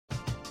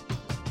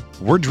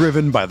We're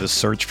driven by the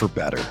search for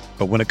better.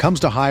 But when it comes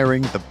to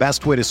hiring, the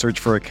best way to search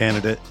for a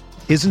candidate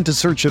isn't to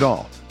search at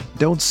all.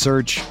 Don't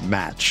search,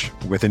 match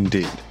with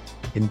Indeed.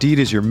 Indeed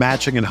is your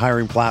matching and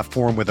hiring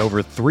platform with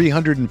over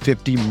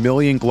 350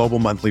 million global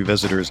monthly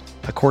visitors,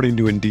 according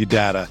to Indeed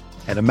data,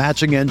 and a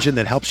matching engine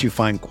that helps you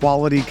find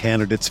quality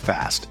candidates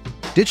fast.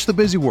 Ditch the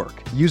busy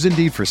work. Use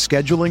Indeed for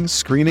scheduling,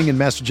 screening, and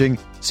messaging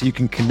so you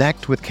can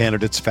connect with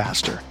candidates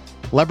faster.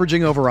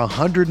 Leveraging over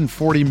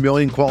 140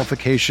 million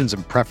qualifications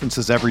and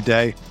preferences every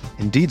day,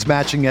 Indeed's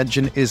matching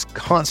engine is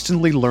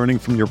constantly learning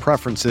from your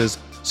preferences,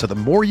 so the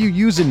more you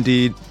use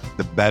Indeed,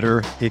 the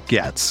better it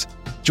gets.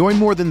 Join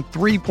more than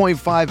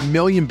 3.5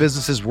 million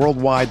businesses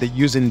worldwide that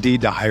use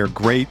Indeed to hire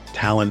great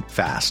talent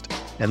fast.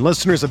 And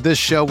listeners of this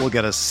show will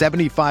get a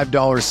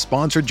 $75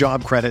 sponsored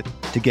job credit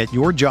to get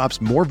your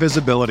jobs more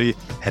visibility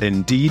at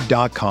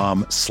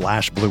Indeed.com/Blue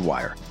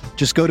Wire.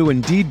 Just go to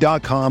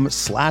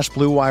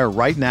Indeed.com/Blue Wire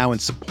right now and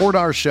support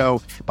our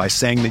show by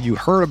saying that you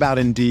heard about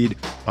Indeed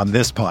on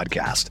this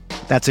podcast.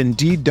 That's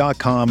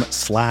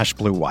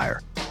Indeed.com/Blue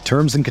Wire.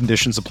 Terms and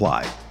conditions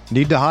apply.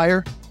 Need to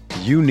hire?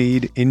 You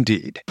need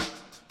Indeed.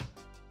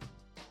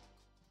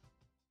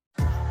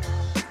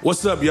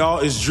 What's up, y'all?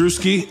 It's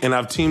Drewski, and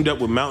I've teamed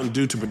up with Mountain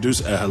Dew to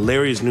produce a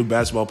hilarious new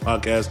basketball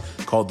podcast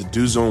called The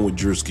Dew Zone with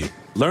Drewski.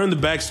 Learn the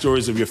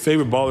backstories of your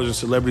favorite ballers and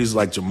celebrities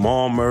like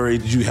Jamal Murray.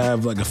 Did you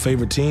have like a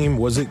favorite team?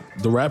 Was it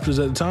the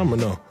Raptors at the time or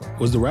no?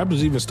 Was the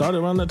Raptors even started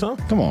around that time?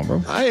 Come on,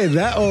 bro. I ain't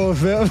that old,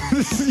 fam.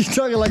 You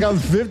talking like I'm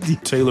 50.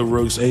 Taylor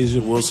Rooks, Asia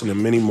Wilson,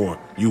 and many more.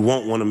 You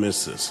won't want to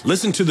miss this.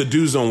 Listen to The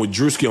Dew Zone with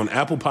Drewski on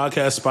Apple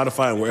Podcasts,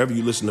 Spotify, and wherever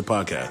you listen to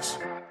podcasts.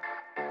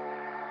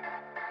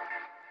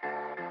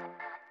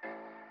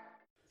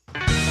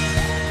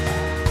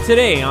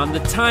 Today on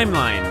The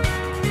Timeline,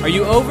 are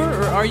you over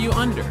or are you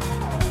under?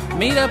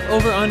 Made up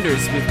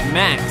over-unders with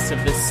Max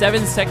of the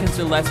 7 Seconds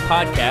or Less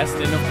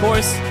podcast, and of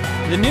course,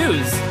 the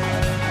news.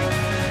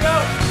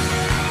 Go!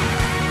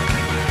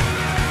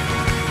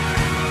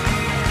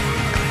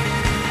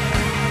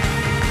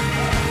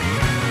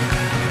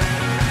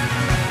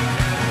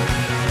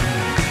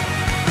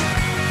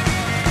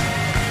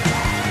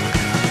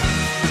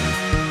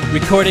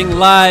 Recording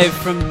live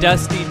from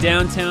dusty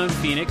downtown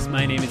Phoenix,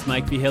 my name is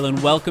Mike V. Hill,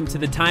 and welcome to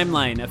The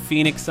Timeline, a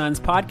Phoenix Suns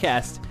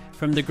podcast.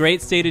 From the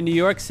great state of New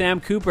York,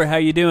 Sam Cooper, how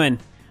you doing?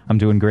 I'm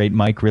doing great,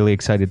 Mike. Really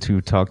excited to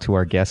talk to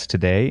our guest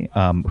today,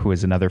 who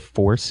is another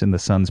force in the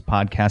Suns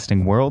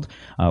podcasting world.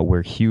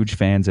 We're huge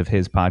fans of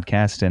his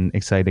podcast and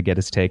excited to get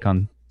his take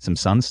on some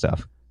Suns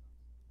stuff.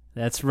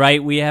 That's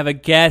right. We have a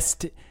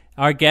guest.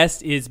 Our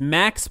guest is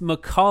Max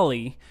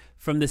McCauley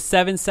from the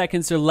 7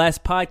 Seconds or Less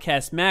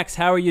podcast. Max,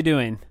 how are you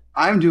doing?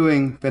 I'm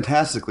doing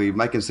fantastically.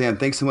 Mike and Sam,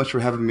 thanks so much for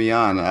having me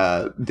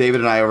on. David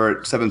and I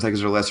over at 7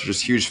 Seconds or Less are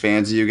just huge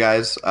fans of you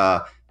guys.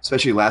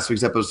 Especially last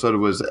week's episode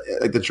was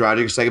like the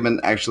Dragic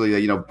segment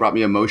actually, brought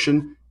me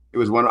emotion. It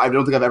was one. I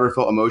don't think I've ever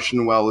felt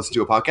emotion while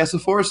listening to a podcast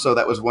before. So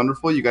that was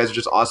wonderful. You guys are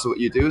just awesome at what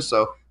you do.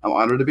 So I'm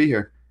honored to be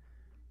here.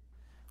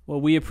 Well,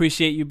 we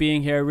appreciate you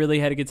being here. I really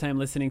had a good time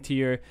listening to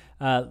your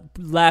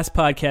last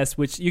podcast,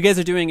 which you guys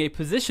are doing a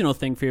positional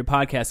thing for your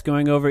podcast,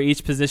 going over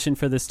each position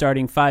for the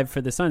starting five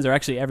for the Suns, or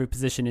actually every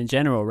position in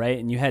general, right?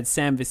 And you had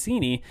Sam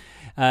Vecenie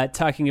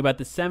talking about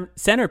the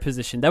center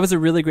position. That was a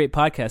really great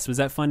podcast. Was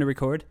that fun to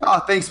record? Oh,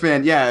 thanks,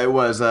 man. Yeah, it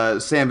was.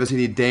 Sam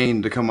Vecenie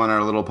deigned to come on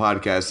our little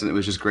podcast, and it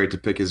was just great to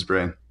pick his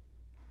brain.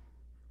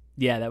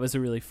 Yeah, that was a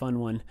really fun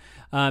one.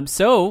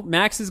 So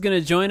Max is going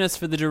to join us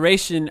for the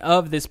duration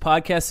of this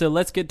podcast, so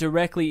let's get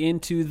directly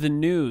into the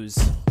news.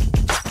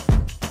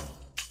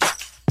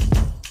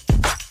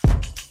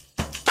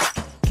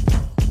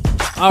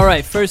 All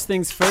right, first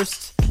things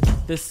first.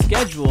 The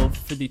schedule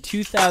for the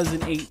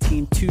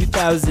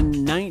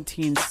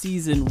 2018-2019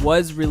 season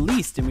was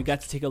released, and we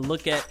got to take a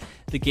look at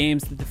the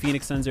games that the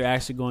Phoenix Suns are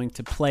actually going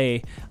to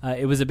play.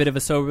 It was a bit of a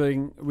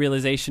sobering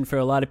realization for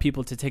a lot of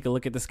people to take a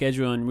look at the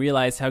schedule and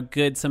realize how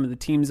good some of the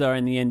teams are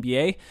in the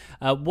NBA.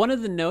 One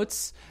of the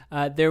notes,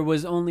 there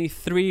was only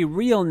 3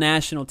 real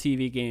national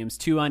TV games,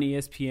 2 on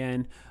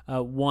ESPN,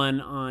 1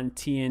 on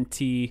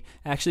TNT.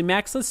 Actually,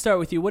 Max, let's start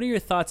with you. What are your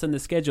thoughts on the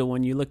schedule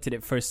when you looked at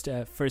it first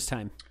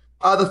time?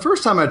 The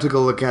first time I took a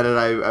look at it,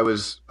 I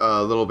was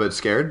a little bit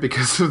scared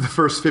because the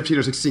first 15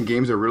 or 16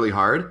 games are really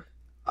hard.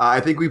 I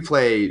think we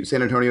play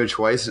San Antonio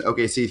twice and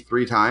OKC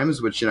 3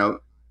 times, which,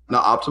 not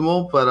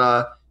optimal,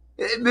 but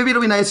maybe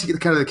it'll be nice to get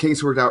kind of the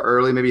kinks worked out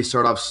early, maybe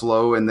start off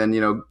slow and then,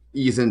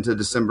 ease into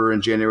December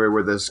and January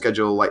where the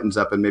schedule lightens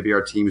up and maybe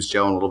our teams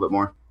gel a little bit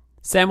more.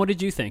 Sam, what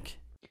did you think?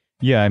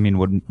 Yeah, I mean,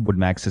 what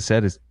Max has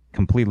said is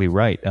completely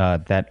right.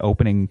 That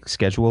opening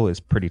schedule is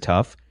pretty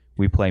tough.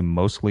 We play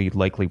mostly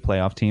likely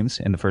playoff teams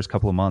in the first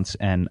couple of months.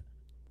 And,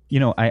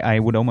 I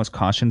would almost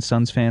caution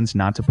Suns fans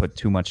not to put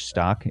too much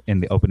stock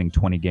in the opening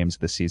 20 games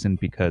of the season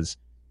because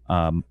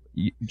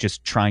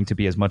just trying to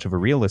be as much of a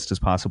realist as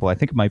possible, I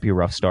think it might be a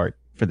rough start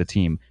for the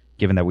team,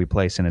 given that we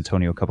play San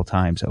Antonio a couple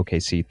times,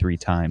 OKC 3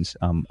 times,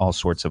 all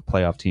sorts of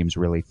playoff teams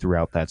really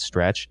throughout that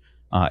stretch.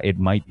 It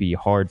might be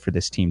hard for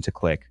this team to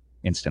click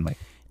instantly.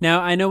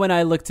 Now, I know when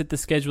I looked at the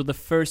schedule, the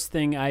first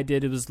thing I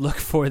did was look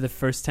for the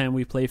first time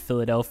we play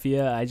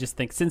Philadelphia. I just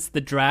think since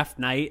the draft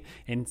night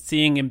and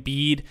seeing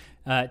Embiid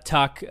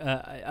talk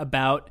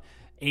about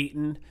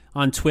Ayton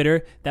on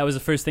Twitter, that was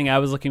the first thing I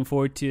was looking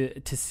forward to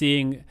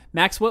seeing.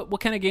 Max, what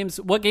kind of games?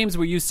 What games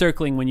were you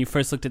circling when you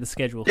first looked at the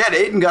schedule? Yeah,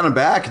 Ayton got him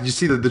back. Did you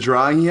see the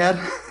drawing he had?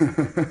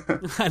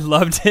 I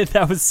loved it.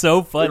 That was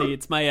so funny.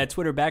 It's my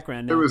Twitter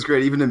background now. It was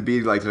great. Even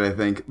Embiid liked it, I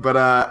think.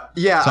 But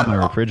yeah, it's on my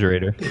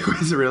refrigerator.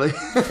 Is it really?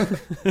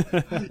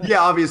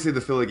 Yeah, obviously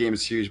the Philly game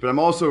is huge, but I'm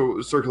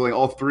also circling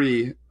all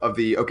 3 of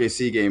the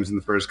OKC games in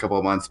the first couple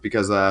of months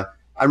because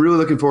I'm really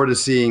looking forward to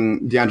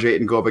seeing DeAndre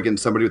Ayton go up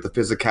against somebody with the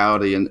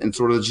physicality and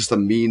sort of just the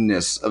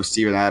meanness of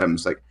Steven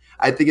Adams. Like,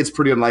 I think it's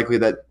pretty unlikely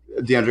that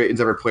DeAndre Ayton's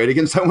ever played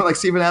against someone like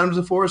Steven Adams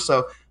before.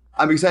 So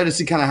I'm excited to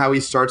see kind of how he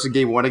starts in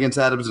game 1 against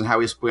Adams and how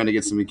he's playing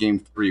against him in game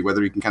 3,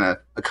 whether he can kind of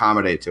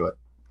accommodate to it.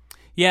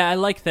 Yeah, I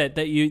like that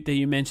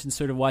you mentioned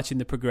sort of watching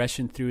the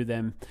progression through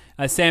them.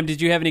 Sam,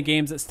 did you have any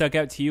games that stuck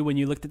out to you when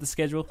you looked at the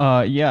schedule?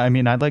 Yeah, I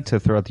mean, I'd like to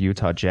throw out the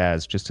Utah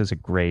Jazz just as a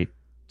great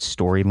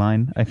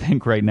storyline, I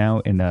think, right now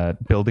in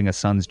building a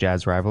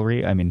Suns-Jazz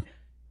rivalry. I mean,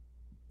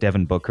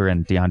 Devin Booker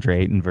and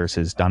DeAndre Ayton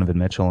versus Donovan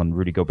Mitchell and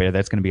Rudy Gobert,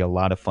 that's going to be a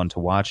lot of fun to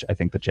watch. I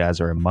think the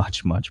Jazz are a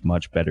much, much,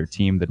 much better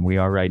team than we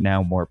are right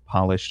now, more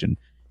polished in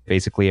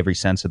basically every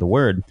sense of the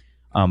word.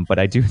 But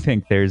I do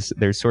think there's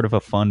sort of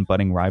a fun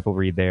budding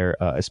rivalry there,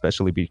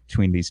 especially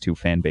between these two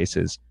fan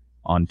bases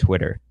on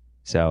Twitter.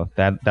 So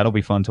that'll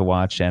be fun to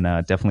watch, and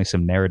definitely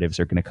some narratives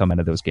are going to come out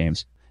of those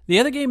games. The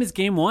other game is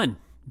game 1.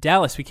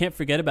 Dallas, we can't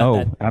forget about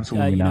that. Oh,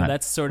 absolutely not.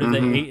 That's sort of the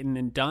Ayton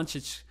and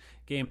Doncic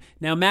game.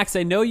 Now, Max,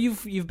 I know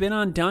you've been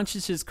on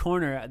Doncic's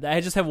corner.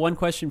 I just have one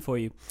question for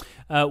you.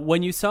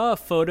 When you saw a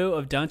photo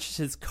of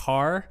Doncic's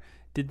car,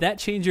 did that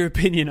change your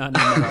opinion on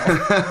him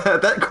at all?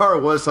 That car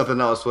was something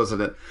else,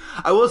 wasn't it?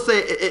 I will say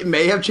it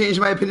may have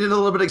changed my opinion a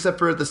little bit, except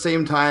for at the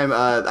same time,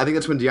 I think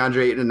that's when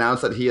DeAndre Ayton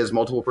announced that he has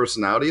multiple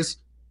personalities,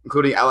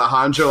 including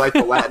Alejandro, like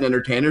the Latin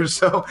entertainer.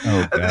 So,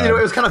 it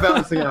was kind of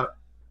balancing out.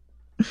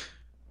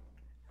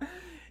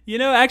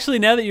 Actually,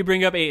 now that you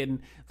bring up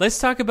Ayton, let's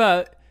talk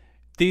about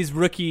these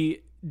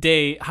rookie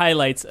day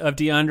highlights of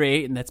DeAndre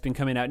Ayton that's been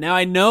coming out. Now,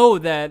 I know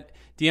that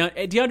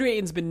DeAndre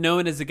Ayton's been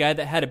known as a guy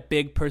that had a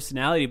big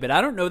personality, but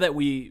I don't know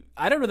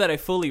that I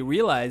fully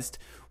realized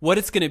what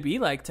it's going to be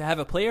like to have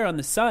a player on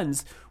the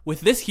Suns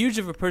with this huge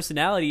of a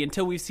personality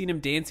until we've seen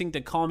him dancing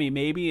to Call Me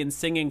Maybe and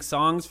singing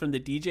songs from the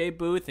DJ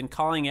booth and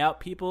calling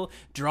out people,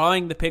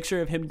 drawing the picture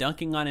of him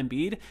dunking on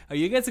Embiid. Are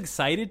you guys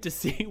excited to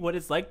see what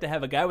it's like to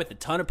have a guy with a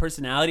ton of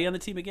personality on the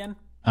team again?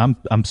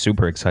 I'm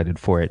super excited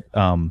for it.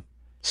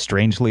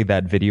 Strangely,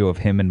 that video of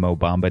him and Mo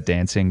Bamba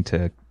dancing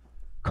to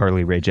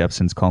Carly Rae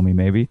Jepsen's Call Me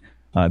Maybe,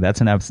 that's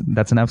an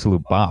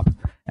absolute bop,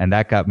 and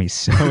that got me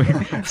so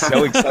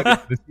excited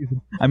for this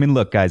season. I mean,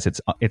 look, guys,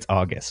 it's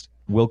August.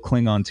 We'll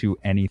cling on to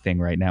anything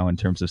right now in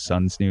terms of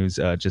Suns news,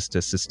 just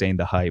to sustain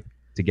the hype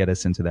to get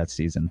us into that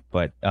season.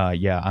 But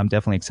yeah, I'm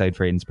definitely excited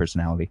for Ayton's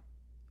personality.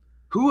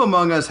 Who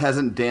among us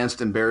hasn't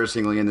danced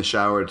embarrassingly in the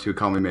shower to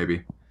Call Me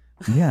Maybe?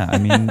 Yeah, I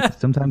mean,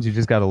 sometimes you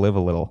just got to live a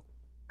little.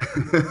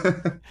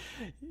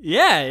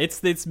 Yeah,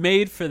 it's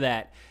made for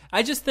that.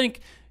 I just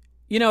think,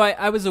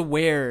 I was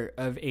aware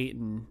of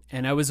Ayton,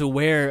 and I was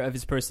aware of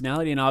his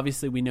personality, and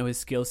obviously we know his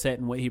skill set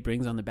and what he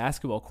brings on the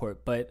basketball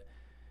court, but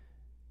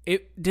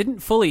it didn't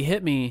fully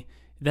hit me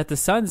that the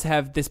Suns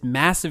have this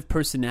massive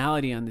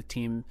personality on the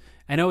team.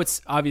 I know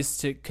it's obvious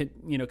to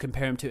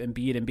compare him to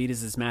Embiid. Embiid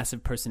is this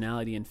massive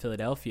personality in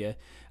Philadelphia.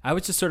 I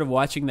was just sort of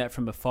watching that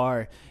from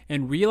afar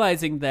and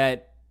realizing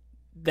that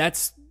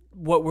that's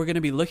what we're going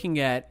to be looking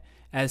at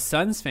as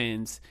Suns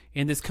fans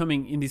in these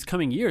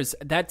coming years.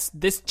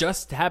 This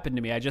just happened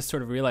to me. I just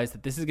sort of realized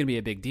that this is going to be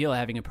a big deal,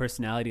 having a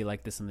personality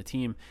like this on the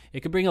team. It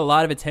could bring a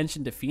lot of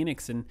attention to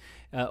Phoenix, and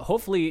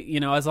hopefully,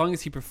 as long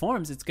as he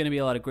performs, it's going to be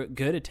a lot of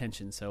good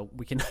attention. So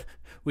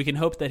we can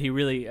hope that he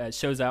really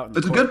shows out.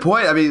 It's a good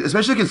point. I mean,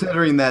 especially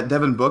considering that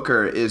Devin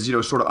Booker is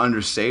sort of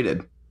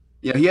understated.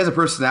 He has a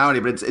personality,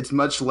 but it's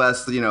much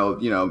less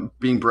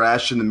being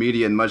brash in the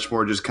media and much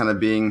more just kind of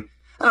being,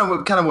 I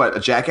don't know, a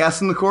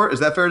jackass in the court. Is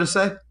that fair to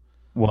say?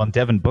 Well,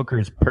 Devin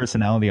Booker's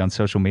personality on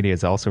social media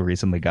has also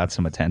recently got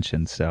some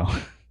attention. So,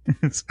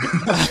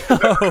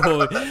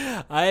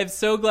 I'm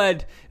so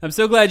glad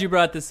you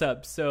brought this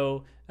up.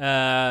 So,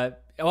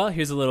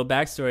 here's a little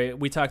backstory.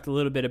 We talked a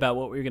little bit about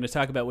what we were going to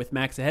talk about with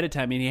Max ahead of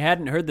time, and he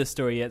hadn't heard this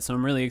story yet, so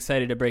I'm really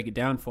excited to break it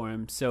down for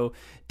him. So,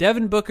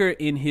 Devin Booker,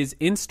 in his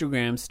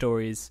Instagram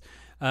stories,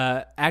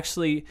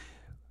 actually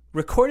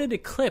recorded a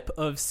clip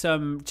of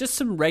some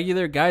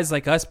regular guys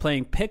like us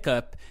playing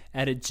pickup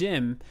at a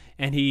gym,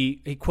 and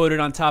he quoted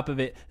on top of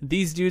it,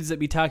 "These dudes that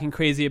be talking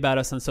crazy about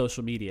us on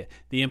social media."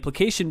 The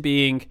implication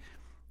being,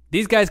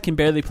 these guys can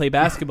barely play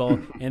basketball,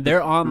 and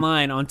they're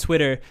online on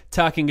Twitter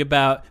talking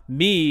about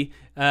me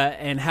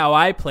and how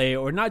I play,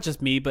 or not just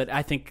me, but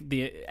I think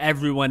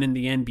everyone in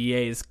the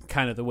NBA is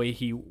kind of the way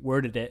he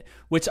worded it,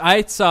 which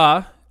I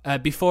saw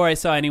before I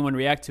saw anyone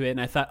react to it, and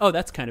I thought, oh,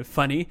 that's kind of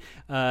funny,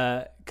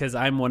 because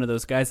I'm one of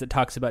those guys that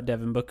talks about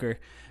Devin Booker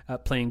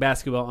playing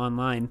basketball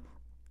online.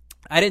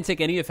 I didn't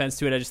take any offense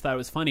to it. I just thought it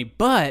was funny.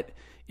 But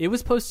it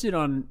was posted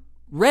on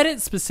Reddit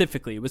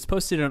specifically. It was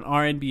posted on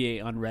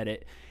RNBA on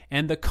Reddit.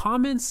 And the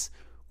comments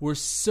were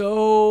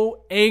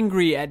so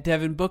angry at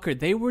Devin Booker.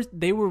 They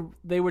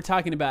were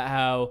talking about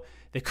how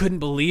they couldn't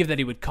believe that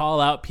he would call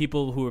out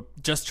people who were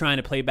just trying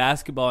to play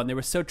basketball, and they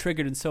were so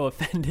triggered and so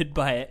offended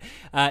by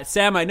it.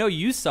 Sam, I know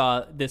you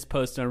saw this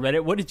post on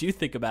Reddit. What did you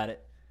think about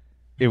it?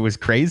 It was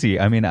crazy.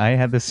 I mean, I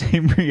had the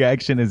same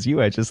reaction as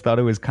you. I just thought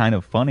it was kind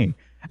of funny,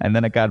 and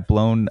then it got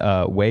blown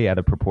way out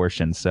of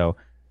proportion. So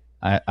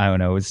I don't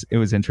know. It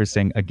was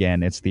interesting.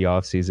 Again, it's the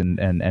off season,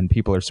 and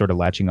people are sort of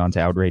latching on to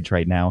outrage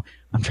right now.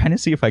 I'm trying to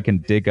see if I can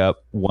dig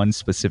up one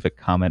specific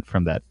comment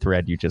from that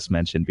thread you just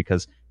mentioned,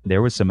 because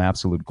there was some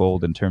absolute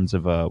gold in terms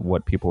of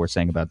what people were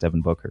saying about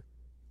Devin Booker.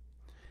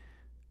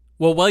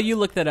 Well, while you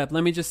look that up,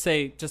 let me just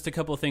say just a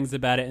couple of things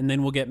about it, and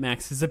then we'll get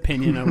Max's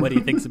opinion on what he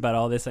thinks about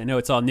all this. I know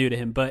it's all new to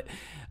him, but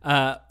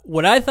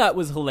what I thought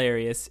was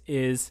hilarious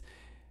is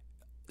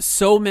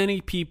so many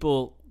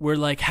people were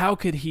like, how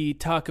could he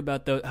talk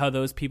about how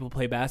those people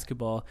play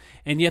basketball?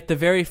 And yet the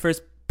very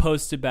first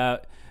post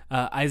about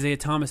Isaiah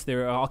Thomas,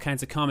 there are all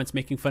kinds of comments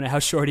making fun of how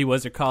short he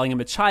was or calling him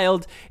a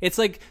child. It's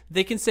like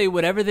they can say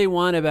whatever they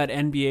want about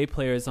NBA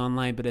players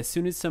online, but as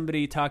soon as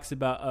somebody talks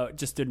about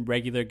just a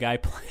regular guy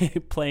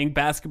playing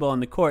basketball on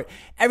the court,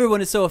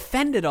 everyone is so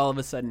offended all of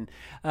a sudden.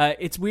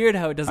 It's weird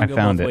how it doesn't go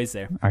both ways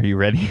there. Are you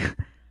ready?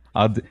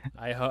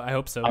 I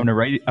hope so. I'm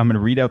gonna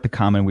read out the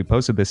comment. We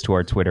posted this to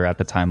our Twitter at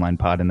the Timeline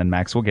Pod, and then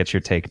Max will get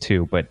your take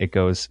too. But it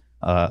goes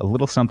a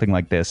little something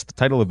like this. The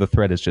title of the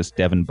thread is just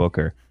Devin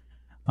Booker.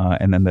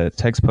 And then the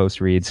text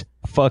post reads,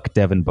 "Fuck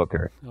Devin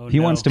Booker. He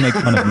wants to make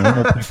fun of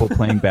normal people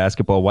playing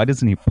basketball. Why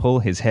doesn't he pull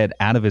his head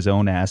out of his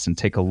own ass and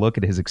take a look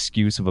at his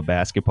excuse of a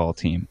basketball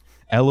team?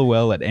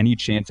 LOL at any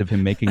chance of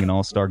him making an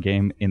all-star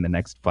game in the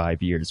next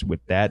 5 years.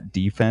 With that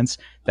defense,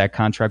 that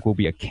contract will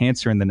be a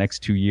cancer in the next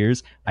 2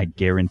 years. I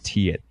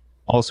guarantee it.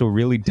 Also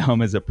really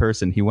dumb as a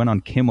person. He went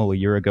on Kimmel a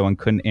year ago and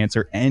couldn't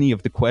answer any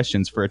of the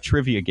questions for a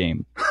trivia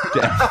game.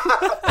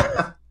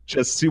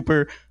 Just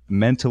super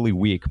mentally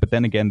weak. But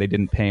then again, they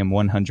didn't pay him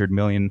 $100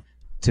 million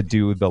to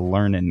do the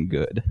learning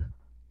good.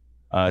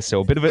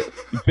 So a bit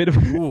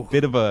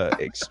of a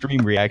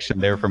extreme reaction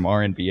there from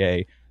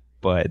RNBA,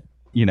 but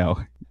you know,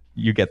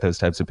 you get those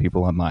types of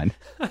people online.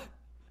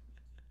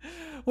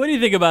 What do you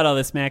think about all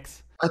this,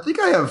 Max? I think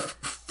I have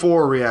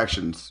 4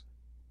 reactions.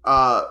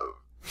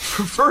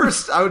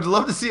 First, I would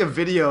love to see a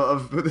video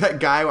of that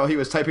guy while he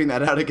was typing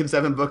that out against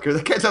Devin Booker.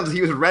 That guy sounds like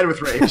he was red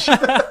with rage.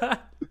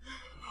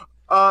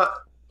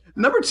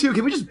 Number 2,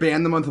 can we just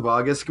ban the month of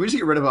August? Can we just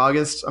get rid of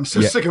August? I'm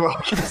so sick of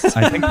August.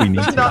 I think we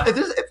need to.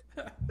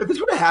 If this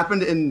would have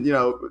happened in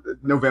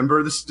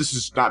November, this would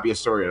just not be a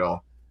story at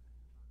all.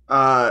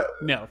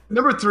 No.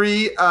 Number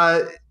 3,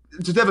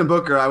 to Devin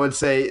Booker, I would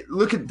say,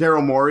 look at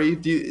Daryl Morey.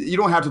 You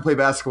don't have to play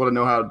basketball to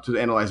know how to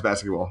analyze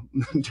basketball.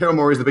 Daryl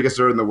Morey is the biggest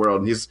nerd in the world,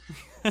 and he's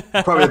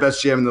probably the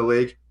best GM in the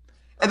league.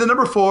 And then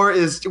number 4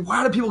 is,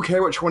 why do people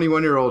care what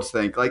 21-year-olds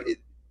think? Like,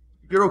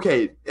 you're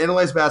okay.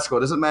 Analyze basketball.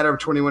 It doesn't matter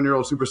if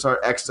 21-year-old superstar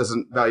X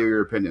doesn't value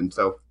your opinion.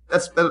 So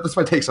that's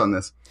my takes on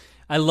this.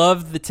 I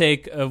love the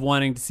take of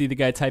wanting to see the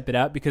guy type it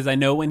out, because I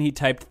know when he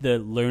typed the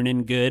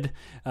learning good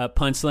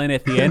punchline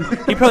at the end,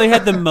 he probably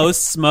had the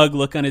most smug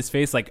look on his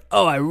face, like,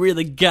 oh, I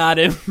really got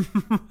him.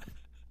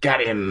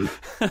 Got him.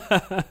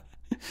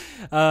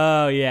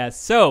 Oh, yeah.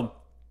 So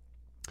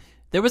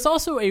there was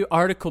also an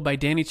article by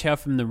Danny Chow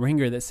from The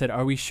Ringer that said,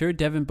 are we sure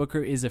Devin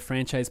Booker is a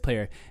franchise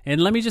player?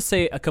 And let me just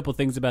say a couple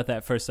things about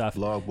that first off.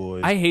 Log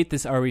boys. I hate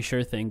this are we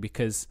sure thing,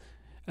 because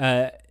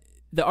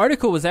the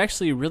article was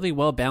actually a really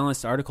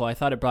well-balanced article. I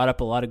thought it brought up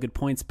a lot of good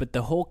points, but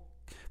the whole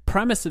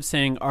premise of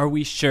saying, are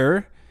we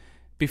sure,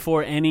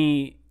 before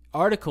any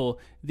article,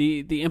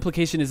 the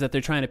implication is that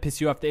they're trying to piss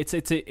you off. It's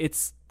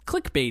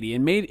clickbaity,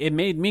 and it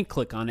made me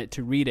click on it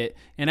to read it.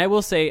 And I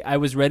will say I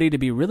was ready to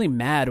be really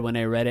mad when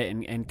I read it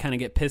and kind of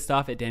get pissed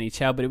off at Danny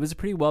Chow, but it was a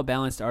pretty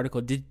well-balanced article.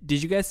 Did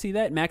you guys see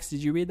that? Max,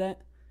 did you read that?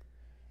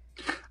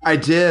 I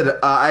did.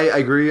 I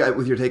agree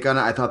with your take on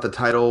it. I thought the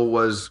title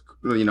was,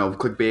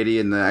 clickbaity,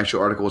 and the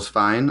actual article was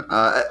fine.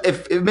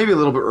 If it may be a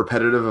little bit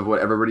repetitive of what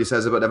everybody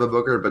says about Devin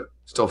Booker, but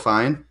still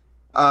fine.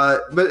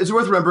 But it's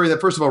worth remembering that,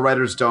 first of all,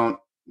 writers don't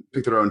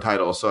pick their own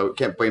title, so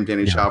can't blame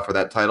Danny Chow for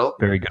that title.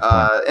 Very good.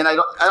 And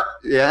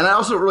I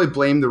also don't really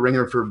blame The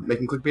Ringer for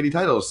making clickbaity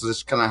titles. It's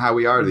just kind of how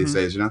we are these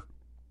days,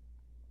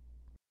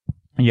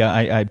 Yeah,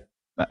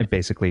 I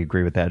basically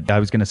agree with that. I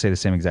was going to say the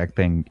same exact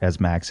thing as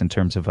Max in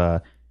terms of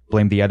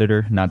blame the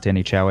editor, not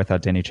Danny Chow. I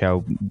thought Danny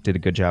Chow did a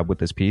good job with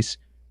this piece,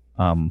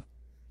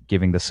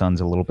 giving the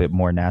Suns a little bit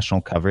more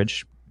national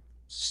coverage.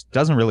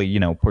 Doesn't really,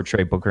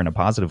 portray Booker in a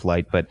positive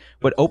light, but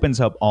opens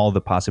up all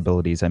the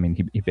possibilities. I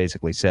mean, he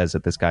basically says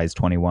that this guy is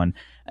 21.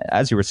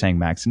 As you were saying,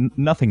 Max,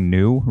 nothing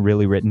new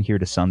really written here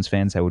to Suns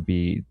fans that would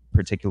be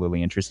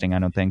particularly interesting, I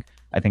don't think.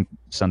 I think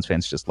Suns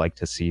fans just like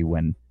to see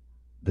when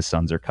the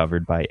Suns are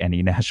covered by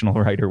any national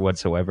writer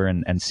whatsoever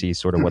and see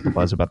sort of what the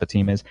buzz about the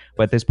team is.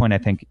 But at this point, I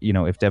think,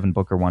 if Devin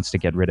Booker wants to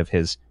get rid of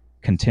his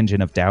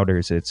contingent of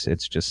doubters,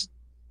 it's just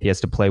He has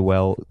to play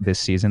well this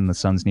season. The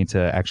Suns need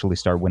to actually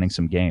start winning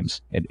some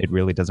games. It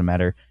really doesn't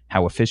matter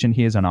how efficient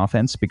he is on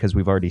offense, because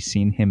we've already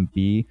seen him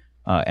be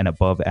an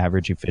above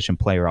average efficient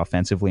player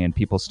offensively, and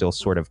people still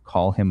sort of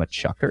call him a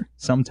chucker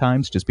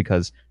sometimes just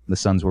because the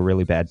Suns were a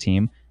really bad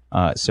team.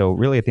 So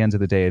really at the end of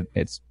the day,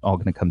 it's all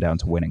going to come down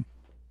to winning.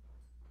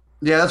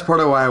 Yeah, that's part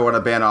of why I want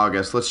to ban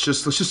August. Let's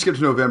just skip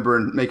to November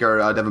and make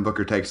our Devin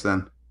Booker takes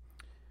then.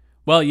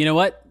 Well, you know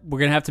what? We're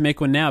going to have to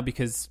make one now,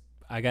 because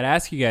I got to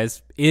ask you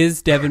guys,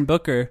 is Devin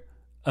Booker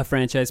a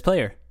franchise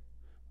player?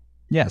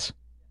 Yes.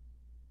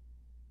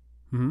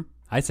 Mm-hmm.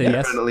 I say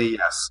yes. Definitely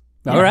yes.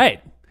 All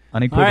right.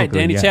 Unequivocally, All right,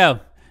 Danny yes. Chow.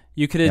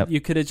 You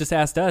could have just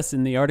asked us,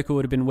 and the article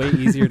would have been way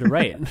easier to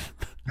write.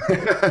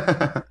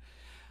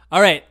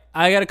 All right,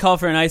 I got a call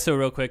for an ISO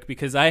real quick,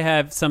 because I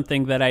have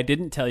something that I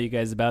didn't tell you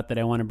guys about that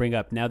I want to bring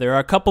up. Now, there are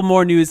a couple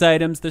more news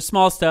items. They're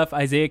small stuff.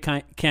 Isaiah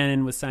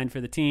Cannon was signed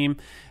for the team.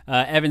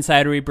 Evan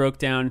Sidery broke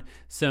down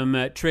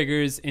some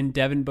triggers in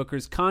Devin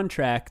Booker's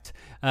contract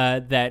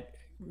that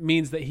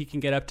means that he can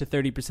get up to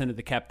 30% of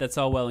the cap. That's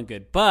all well and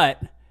good.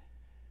 But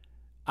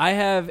I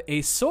have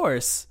a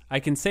source, I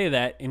can say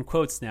that in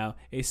quotes now,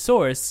 a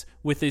source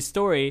with a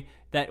story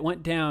that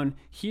went down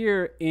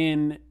here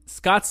in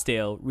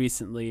Scottsdale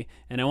recently,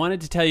 and I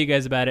wanted to tell you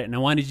guys about it, and I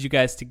wanted you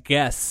guys to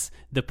guess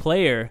the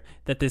player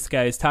that this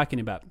guy is talking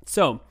about.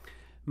 So,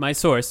 my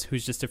source,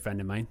 who's just a friend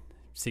of mine,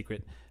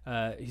 secret,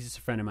 he's just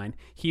a friend of mine,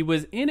 he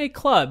was in a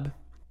club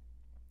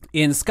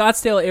in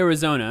Scottsdale,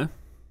 Arizona,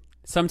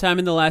 sometime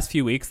in the last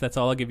few weeks, that's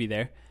all I'll give you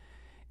there,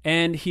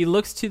 and he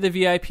looks to the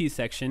VIP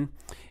section,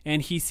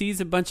 and he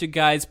sees a bunch of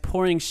guys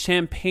pouring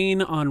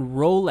champagne on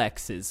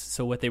Rolexes.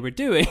 So what they were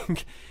doing,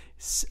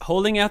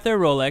 holding out their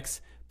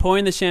Rolex,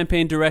 pouring the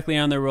champagne directly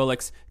on their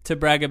Rolex to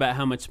brag about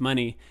how much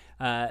money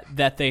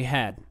that they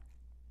had.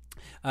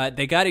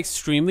 They got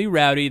extremely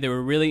rowdy. They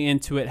were really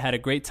into it, had a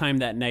great time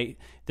that night.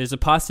 There's a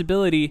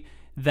possibility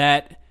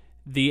that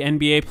the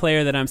NBA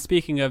player that I'm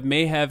speaking of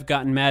may have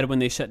gotten mad when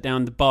they shut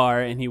down the bar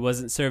and he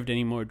wasn't served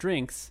any more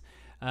drinks.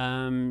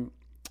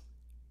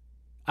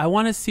 I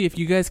want to see if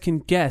you guys can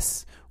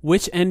guess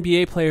which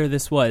NBA player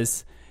this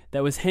was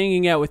that was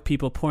hanging out with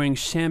people pouring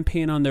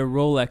champagne on their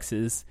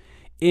Rolexes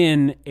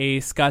in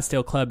a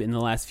Scottsdale club in the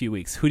last few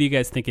weeks. Who do you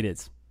guys think it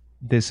is?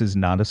 This is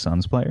not a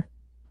Suns player?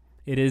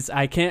 It is.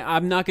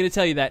 I'm not going to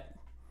tell you that.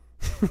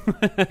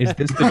 Is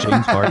this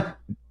the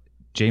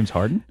James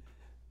Harden?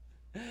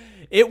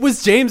 It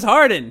was James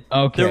Harden.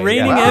 Okay, the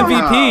reigning yeah.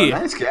 MVP.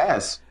 Nice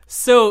guess.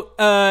 So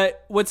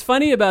what's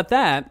funny about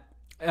that,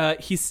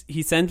 he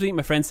sends me,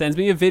 my friend sends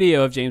me a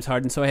video of James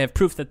Harden, so I have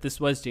proof that this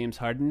was James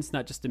Harden. It's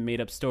not just a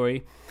made-up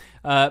story.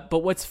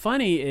 But what's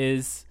funny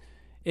is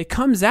it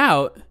comes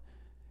out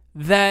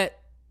that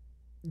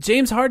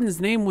James Harden's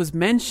name was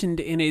mentioned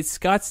in a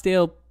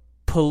Scottsdale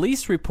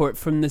police report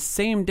from the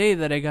same day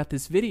that I got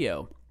this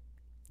video.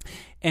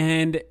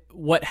 And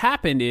what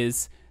happened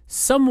is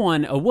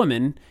a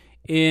woman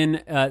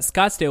in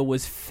Scottsdale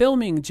was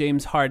filming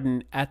James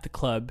Harden at the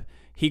club.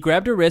 He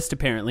grabbed her wrist,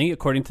 apparently,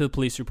 according to the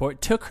police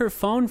report, took her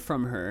phone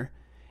from her,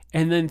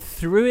 and then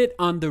threw it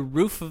on the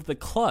roof of the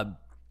club.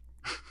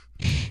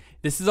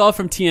 This is all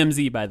from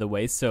TMZ, by the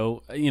way.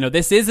 So,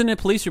 this isn't a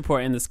police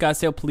report, and the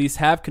Scottsdale police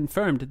have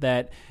confirmed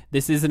that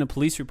this isn't a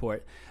police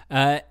report.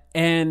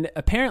 And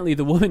apparently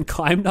the woman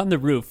climbed on the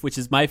roof, which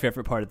is my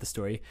favorite part of the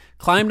story,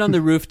 climbed on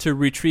the roof to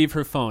retrieve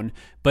her phone.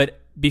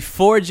 But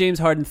before James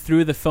Harden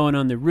threw the phone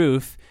on the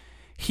roof,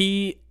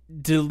 he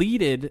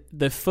deleted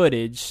the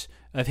footage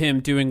of him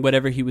doing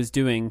whatever he was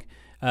doing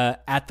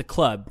at the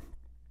club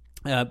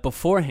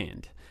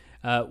beforehand.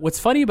 What's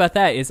funny about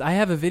that is I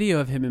have a video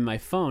of him in my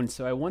phone,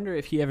 so I wonder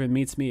if he ever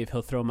meets me, if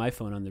he'll throw my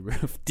phone on the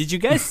roof. Did you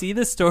guys see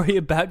the story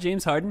about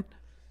James Harden?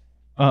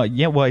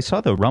 Yeah, well, I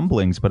saw the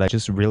rumblings, but I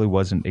just really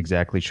wasn't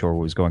exactly sure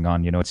what was going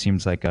on. It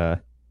seems like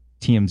a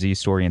TMZ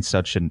story in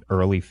such an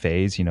early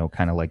phase,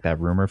 kind of like that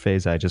rumor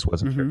phase. I just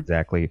wasn't sure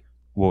exactly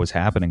what was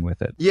happening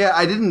with it. Yeah,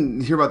 I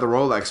didn't hear about the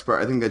Rolex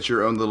part. I think that's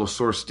your own little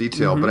source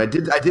detail, but I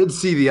did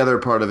see the other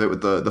part of it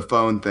with the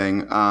phone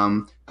thing.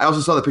 I also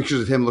saw the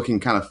pictures of him looking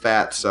kind of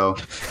fat. So,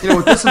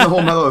 with this and the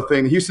whole Melo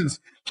thing, Houston's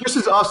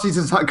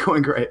offseason's not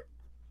going great.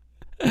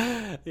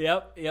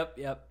 Yep.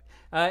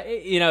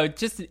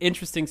 Just an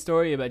interesting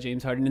story about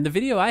James Harden. In the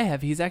video I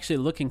have, he's actually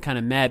looking kind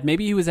of mad.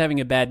 Maybe he was having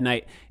a bad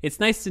night. It's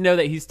nice to know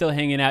that he's still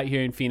hanging out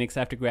here in Phoenix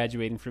after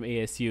graduating from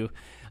ASU.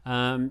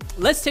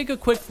 Let's take a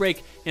quick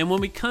break, and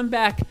when we come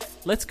back,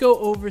 let's go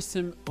over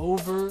some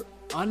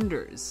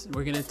over-unders.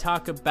 We're going to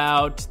talk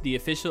about the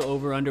official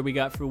over-under we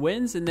got for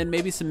wins, and then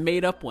maybe some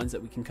made-up ones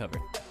that we can cover.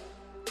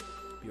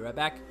 Be right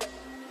back.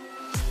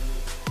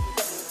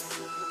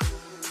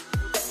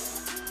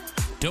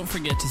 Don't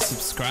forget to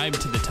subscribe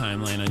to The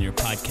Timeline on your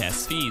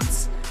podcast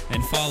feeds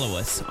and follow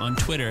us on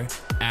Twitter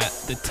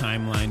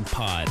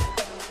 @TheTimelinePod.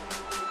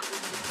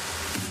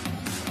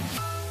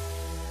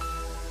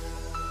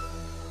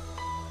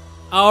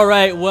 All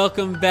right,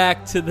 welcome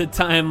back to The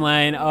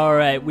Timeline. All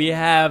right, we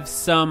have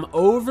some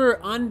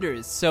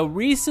over-unders. So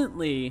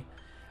recently,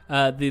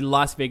 the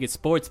Las Vegas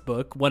sports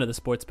book, one of the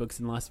sports books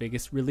in Las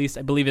Vegas, released,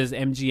 I believe it is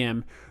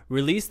MGM,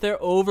 released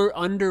their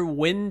over-under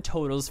win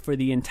totals for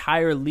the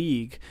entire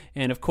league.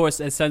 And of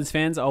course, as Suns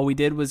fans, all we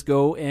did was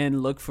go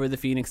and look for the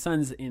Phoenix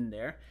Suns in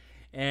there.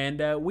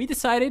 And we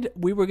decided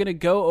we were going to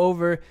go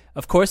over,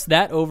 of course,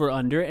 that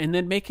over-under, and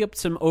then make up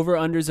some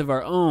over-unders of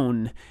our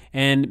own.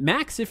 And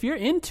Max, if you're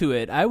into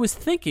it, I was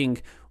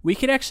thinking we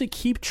could actually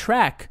keep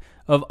track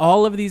of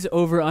all of these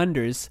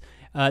over-unders,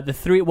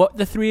 what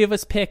the three of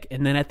us pick,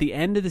 and then at the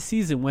end of the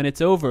season, when it's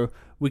over,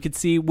 we could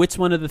see which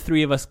one of the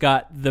three of us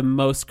got the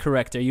most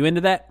correct. Are you into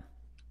that?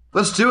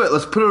 Let's do it.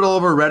 Let's put it all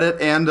over Reddit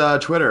and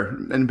Twitter,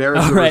 and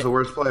embarrass who was the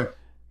worst player.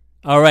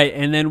 All right,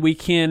 and then we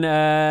can,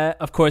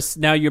 of course,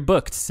 now you're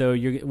booked, so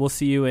we'll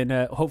see you in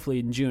hopefully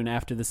in June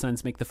after the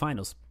Suns make the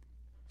finals.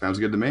 Sounds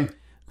good to me.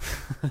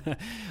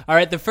 All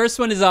right, the first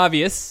one is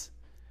obvious.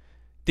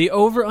 The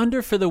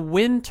over-under for the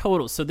win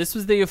total. So this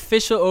was the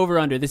official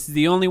over-under. This is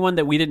the only one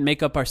that we didn't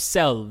make up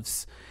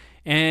ourselves.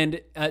 And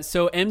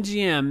so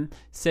MGM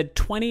said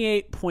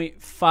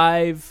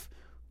 28.5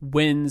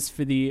 wins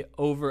for the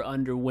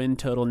over-under win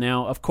total.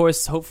 Now, of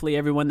course, hopefully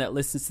everyone that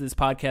listens to this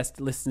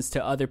podcast listens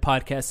to other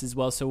podcasts as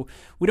well, so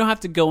we don't have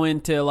to go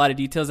into a lot of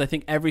details. I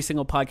think every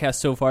single podcast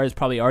so far has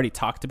probably already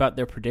talked about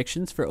their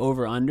predictions for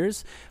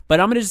over-unders, but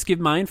I'm going to just give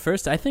mine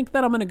first. I think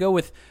that I'm going to go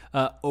with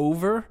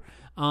over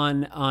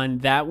on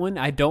that one.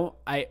 I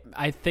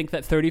think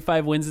that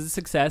 35 wins is a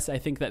success. I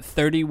think that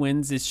 30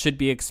 wins should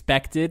be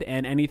expected,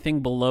 and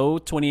anything below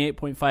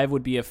 28.5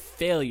 would be a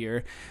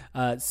failure.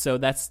 So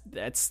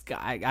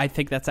I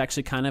think that's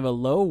actually kind of a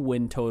low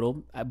win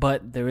total,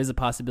 but there is a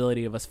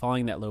possibility of us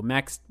falling that low.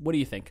 Max, what do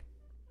you think?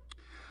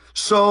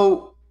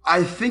 So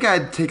I think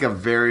I'd take a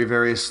very,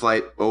 very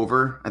slight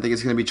over. I think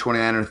it's going to be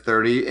 29 or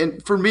 30.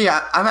 And for me,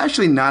 I'm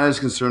actually not as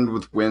concerned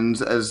with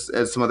wins as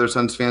some other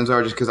Suns fans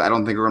are, just because I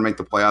don't think we're going to make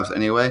the playoffs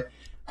anyway.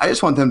 I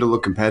just want them to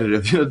look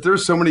competitive. There were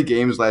so many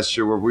games last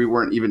year where we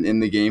weren't even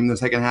in the game in the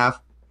second half.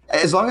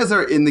 As long as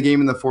they're in the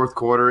game in the fourth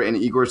quarter and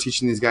Igor's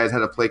teaching these guys how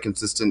to play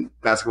consistent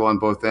basketball on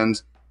both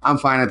ends, I'm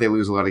fine if they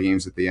lose a lot of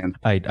games at the end.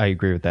 I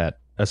agree with that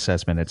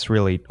assessment. It's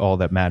really all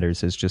that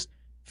matters is just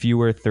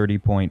fewer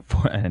 30-point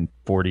and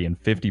 40 and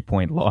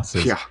 50-point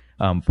losses,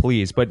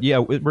 please. But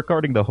yeah,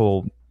 regarding the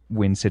whole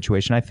win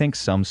situation, I think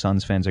some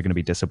Suns fans are going to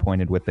be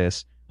disappointed with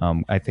this.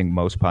 I think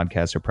most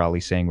podcasts are probably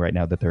saying right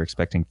now that they're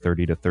expecting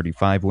 30 to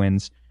 35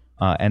 wins.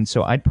 And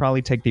so I'd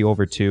probably take the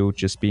over too,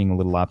 just being a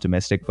little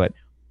optimistic. But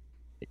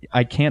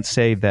I can't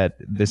say that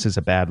this is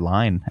a bad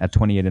line at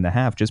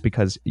 28.5, just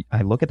because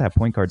I look at that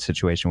point guard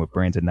situation with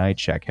Brandon Knight,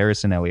 Shaq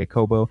Harrison, Elie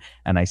Okobo,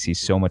 and I see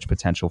so much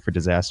potential for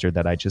disaster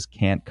that I just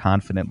can't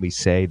confidently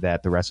say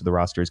that the rest of the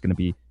roster is going to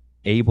be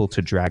able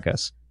to drag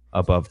us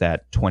above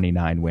that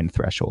 29 win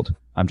threshold.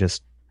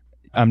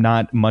 I'm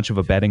not much of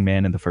a betting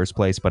man in the first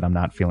place, but I'm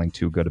not feeling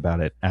too good about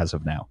it as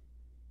of now.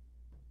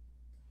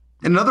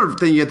 Another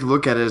thing you have to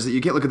look at is that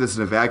you can't look at this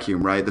in a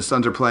vacuum, right? The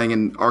Suns are playing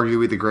in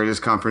arguably the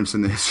greatest conference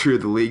in the history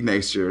of the league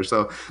next year.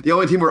 So the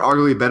only team we're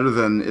arguably better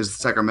than is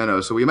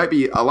Sacramento. So we might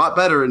be a lot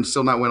better and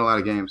still not win a lot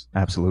of games.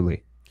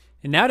 Absolutely.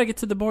 And now to get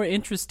to the more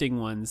interesting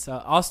ones.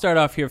 I'll start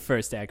off here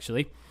first,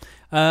 actually.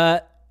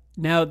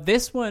 Now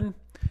this one,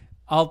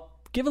 I'll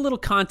give a little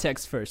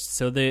context first.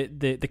 So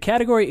the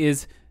category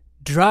is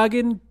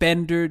Dragan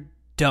Bender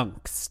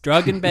dunks.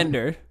 Dragan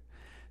Bender,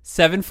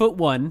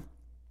 7'1",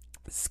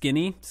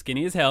 skinny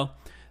as hell.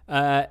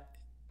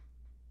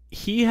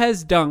 He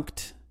has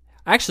dunked.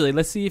 Actually,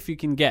 let's see if you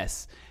can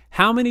guess.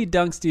 How many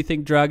dunks do you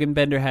think Dragan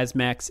Bender has,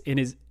 Max, in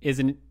his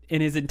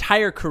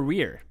entire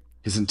career?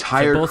 His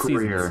entire career.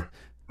 Seasons.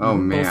 Oh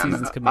man. Both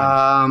seasons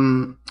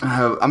combined.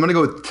 I'm gonna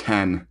go with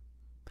 10.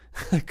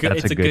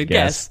 It's a good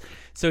guess.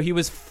 So he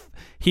was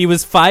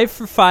 5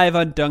 for 5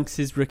 on dunks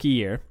his rookie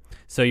year.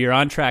 So you're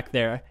on track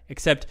there.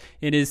 Except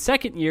in his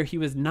second year, he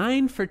was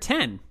 9 for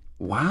 10.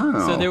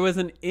 Wow. So there was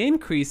an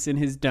increase in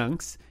his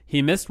dunks.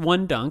 He missed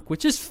one dunk,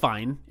 which is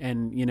fine,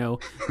 and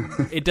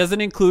it doesn't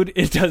include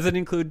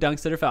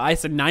dunks that are foul. I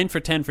said 9 for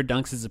 10 for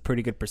dunks is a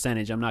pretty good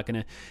percentage. I'm not going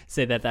to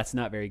say that that's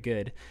not very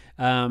good.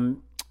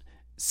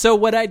 So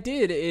what I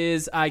did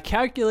is I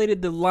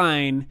calculated the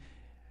line,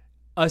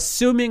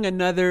 assuming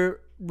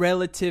another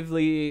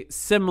relatively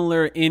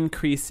similar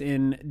increase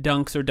in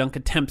dunks or dunk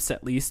attempts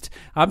at least.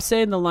 I'm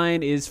saying the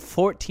line is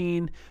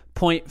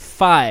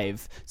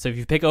 14.5. So if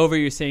you pick over,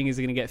 you're saying he's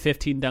going to get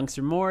 15 dunks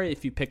or more.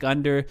 If you pick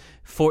under,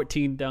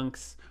 14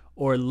 dunks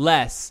or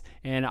less.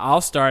 And I'm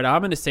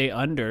going to say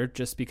under,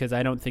 just because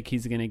I don't think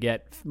he's going to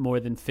get more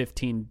than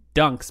 15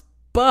 dunks.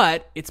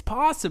 But it's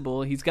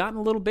possible. He's gotten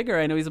a little bigger.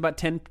 I know he's about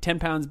 10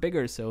 pounds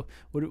bigger. So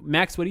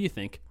Max, what do you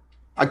think?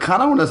 I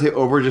kind of want to say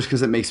over just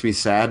because it makes me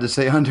sad to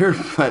say under,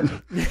 but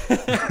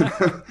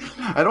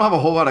I don't have a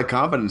whole lot of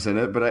confidence in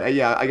it. But I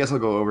guess I'll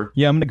go over.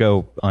 Yeah, I'm going to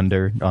go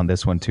under on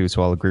this one too,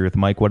 so I'll agree with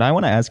Mike. What I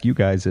want to ask you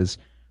guys is,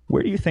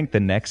 where do you think the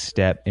next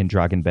step in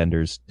Dragan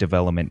Bender's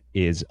development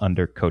is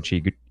under Coach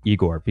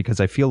Igor? Because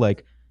I feel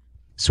like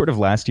sort of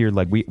last year,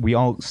 like we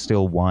all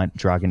still want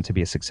Dragan to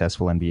be a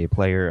successful NBA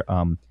player.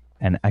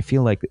 And I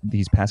feel like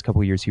these past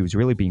couple of years, he was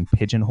really being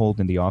pigeonholed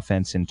in the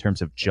offense in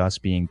terms of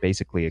just being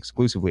basically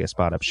exclusively a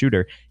spot-up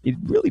shooter. He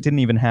really didn't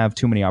even have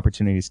too many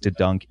opportunities to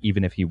dunk,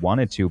 even if he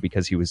wanted to,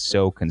 because he was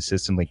so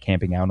consistently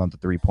camping out on the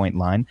three-point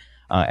line.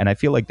 And I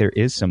feel like there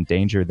is some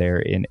danger there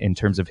in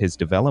terms of his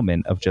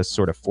development of just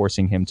sort of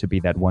forcing him to be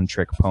that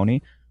one-trick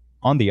pony.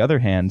 On the other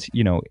hand,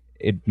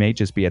 it may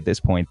just be at this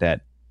point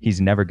that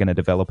he's never going to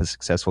develop a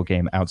successful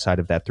game outside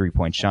of that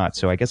three-point shot.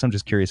 So I guess I'm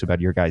just curious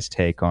about your guys'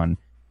 take on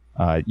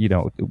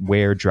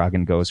where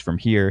Dragan goes from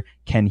here.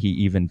 Can he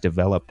even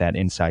develop that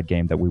inside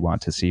game that we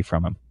want to see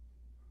from him?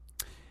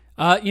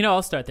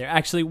 I'll start there.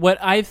 Actually, what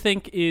I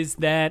think is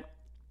that,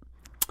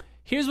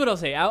 here's what I'll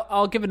say.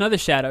 I'll give another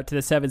shout out to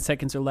the 7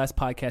 Seconds or Less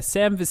podcast.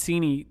 Sam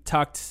Vecini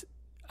talked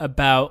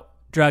about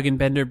Dragan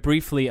Bender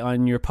briefly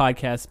on your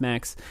podcast,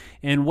 Max.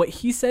 And what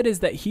he said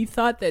is that he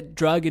thought that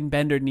Dragan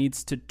Bender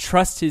needs to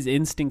trust his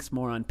instincts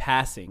more on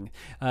passing.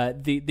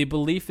 The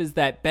belief is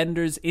that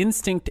Bender's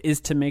instinct is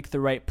to make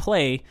the right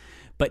play,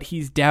 but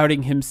he's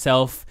doubting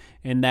himself,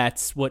 and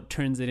that's what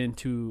turns it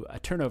into a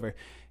turnover.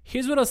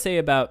 Here's what I'll say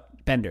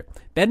about Bender.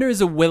 Bender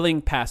is a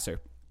willing passer.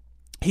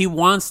 He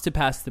wants to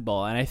pass the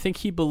ball, and I think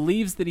he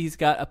believes that he's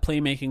got a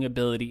playmaking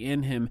ability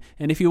in him.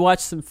 And if you watch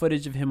some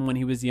footage of him when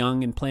he was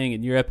young and playing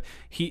in Europe,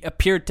 he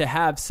appeared to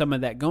have some of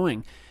that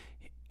going.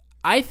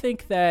 I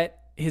think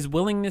that his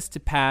willingness to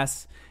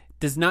pass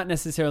does not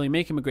necessarily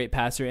make him a great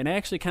passer, and I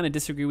actually kind of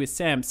disagree with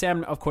Sam.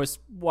 Sam, of course,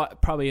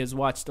 probably has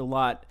watched a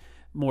lot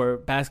more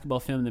basketball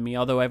film than me,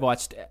 although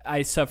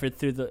I suffered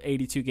through the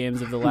 82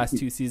 games of the last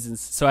 2 seasons.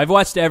 So I've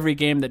watched every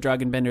game that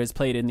Dragan Bender has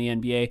played in the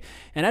NBA,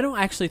 and I don't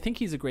actually think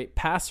he's a great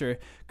passer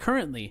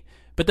currently.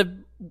 But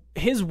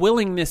his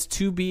willingness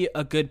to be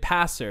a good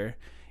passer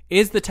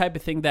is the type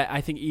of thing that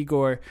I think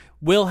Igor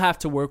will have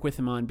to work with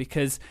him on,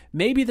 because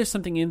maybe there's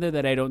something in there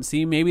that I don't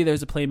see. Maybe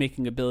there's a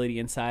playmaking ability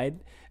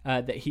inside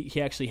that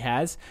he actually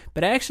has.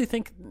 But I actually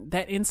think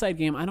that inside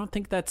game, I don't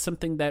think that's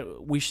something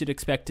that we should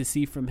expect to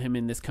see from him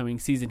in this coming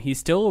season. He's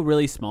still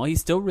really small. He's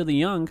still really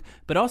young.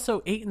 But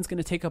also, Ayton's going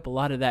to take up a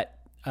lot of that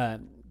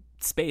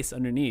space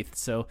underneath.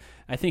 So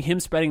I think him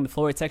spreading the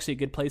floor, it's actually a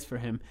good place for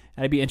him.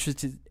 And I'd be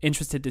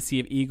interested to see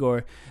if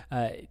Igor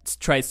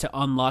tries to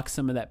unlock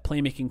some of that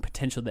playmaking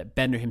potential that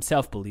Bender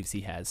himself believes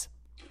he has.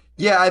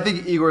 Yeah, I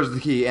think Igor is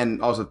the key.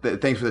 And also,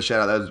 thanks for the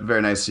shout out. That was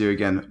very nice to you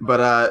again.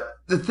 But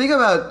the thing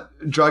about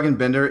Dragan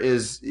Bender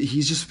is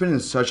he's just been in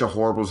such a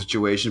horrible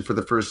situation for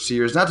the first 2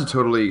 years. Not to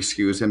totally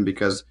excuse him,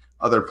 because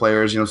other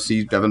players,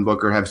 see Devin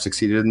Booker have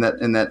succeeded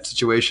in that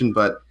situation.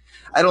 But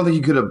I don't think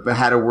you could have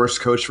had a worse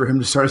coach for him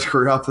to start his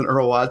career off than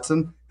Earl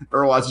Watson.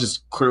 Earl Watson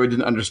just clearly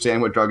didn't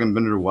understand what Dragan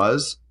Bender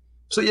was.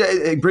 So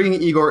yeah,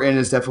 bringing Igor in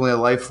is definitely a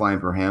lifeline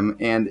for him.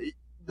 And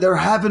there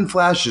have been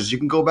flashes. You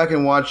can go back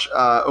and watch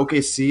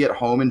OKC at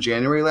home in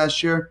January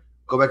last year.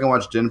 Go back and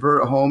watch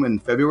Denver at home in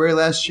February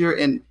last year.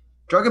 And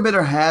Dragan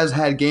Bender has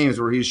had games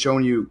where he's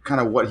shown you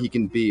kind of what he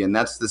can be. And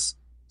that's this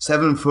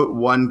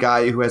 7'1"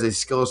 guy who has a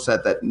skill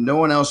set that no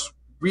one else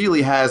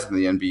really has in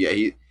the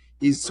NBA.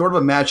 He's sort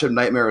of a matchup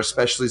nightmare,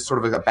 especially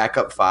sort of like a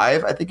backup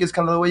 5, I think is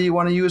kind of the way you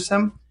want to use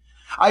him.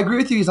 I agree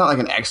with you. He's not like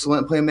an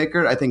excellent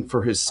playmaker. I think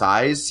for his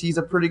size, he's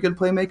a pretty good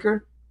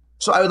playmaker.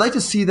 So I would like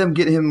to see them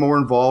get him more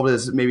involved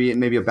as maybe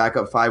a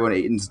backup 5 when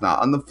Ayton's not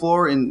on the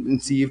floor,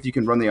 and see if you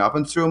can run the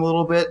offense through him a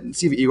little bit and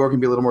see if Igor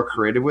can be a little more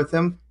creative with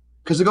him.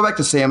 Because to go back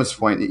to Sam's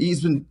point,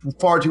 he's been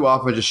far too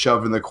often just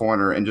shoved in the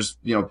corner and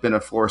just been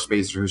a floor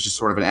spacer who's just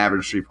sort of an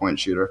average 3-point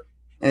shooter.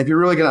 And if you're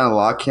really going to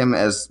unlock him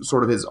as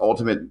sort of his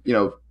ultimate,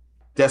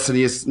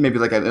 destiny is maybe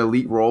like an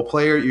elite role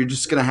player, you're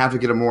just going to have to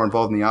get him more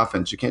involved in the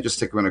offense. You can't just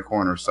stick him in a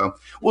corner. So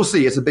we'll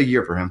see. It's a big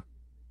year for him.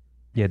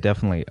 Yeah,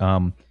 definitely.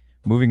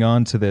 Moving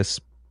on to this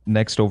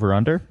next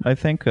over-under, I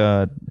think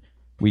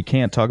we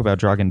can't talk about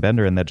Dragan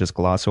Bender and then just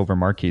gloss over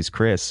Marquise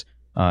Chris,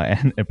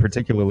 and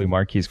particularly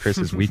Marquise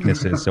Chris's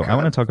weaknesses. So I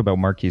want to talk about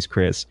Marquise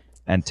Chris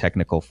and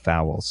technical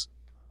fouls.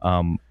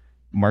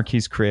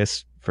 Marquise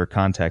Chris, for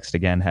context,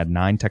 again, had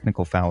 9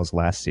 technical fouls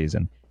last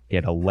season. He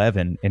had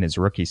 11 in his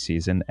rookie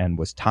season and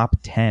was top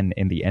 10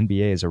 in the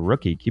NBA as a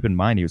rookie. Keep in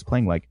mind, he was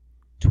playing like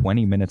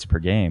 20 minutes per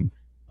game,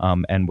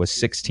 and was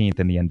 16th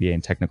in the NBA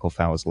in technical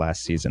fouls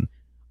last season.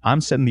 I'm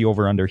setting the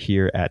over-under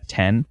here at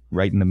 10,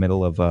 right in the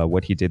middle of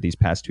what he did these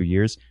past 2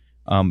 years.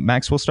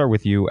 Max, we'll start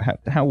with you.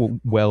 How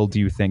well do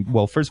you think,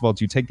 well, first of all,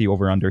 do you take the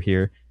over-under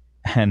here?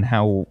 And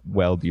how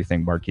well do you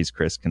think Marquise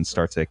Chris can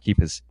start to keep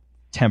his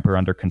temper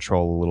under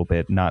control a little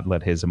bit, not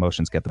let his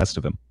emotions get the best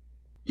of him?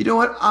 You know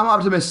what? I'm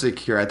optimistic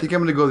here. I think I'm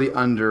going to go the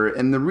under.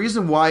 And the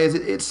reason why is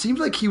it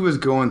seems like he was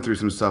going through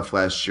some stuff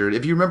last year.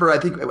 If you remember, I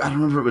don't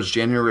remember if it was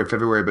January or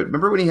February, but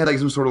remember when he had like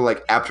some sort of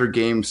like after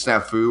game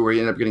snafu where he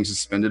ended up getting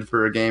suspended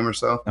for a game or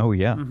so? Oh,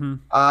 yeah. Mm-hmm.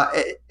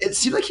 It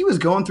seemed like he was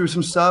going through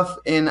some stuff,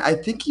 and I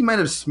think he might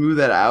have smoothed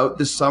that out.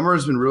 This summer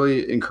has been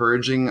really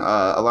encouraging.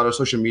 A lot of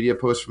social media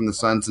posts from the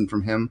Suns and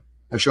from him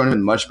have shown him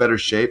in much better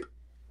shape.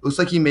 Looks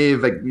like he may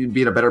have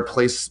be in a better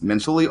place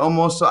mentally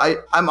almost. So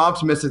I'm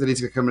optimistic that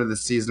he's going to come into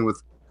this season with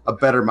a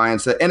better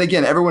mindset. And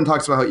again, everyone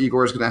talks about how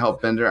Igor is going to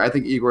help Bender. I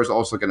think Igor is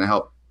also going to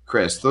help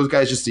Chris. Those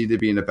guys just need to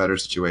be in a better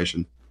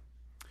situation.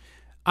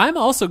 I'm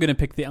also going to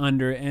pick the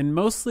under, and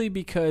mostly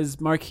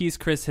because Marquise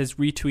Chris has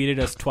retweeted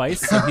us twice,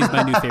 so he's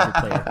my new favorite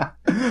player.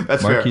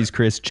 That's Marquise fair.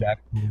 Chris, Jack.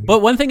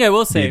 But one thing I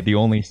will say, The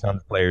only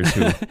Suns players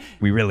who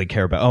we really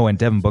care about. Oh, and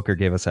Devin Booker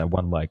gave us that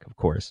one like, of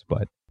course,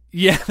 but.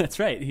 yeah, that's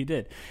right, he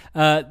did.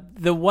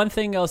 The one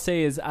thing I'll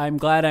say is I'm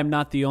glad I'm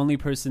not the only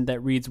person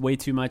that reads way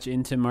too much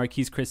into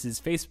Marquise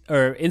Chris's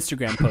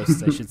Instagram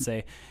posts, I should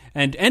say,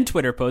 and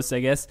Twitter posts, I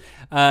guess.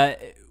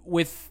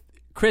 With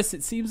Chris,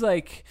 it seems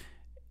like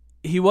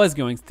he was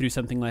going through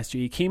something last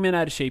year. He came in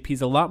out of shape.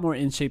 He's a lot more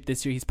in shape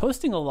this year. He's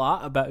posting a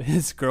lot about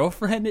his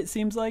girlfriend, it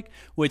seems like,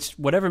 which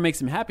whatever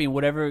makes him happy and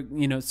whatever,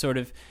 sort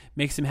of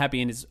makes him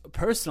happy in his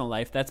personal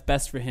life, that's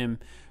best for him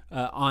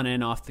on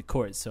and off the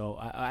court. So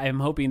I'm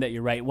hoping that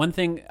you're right. One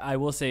thing I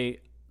will say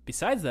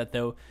besides that,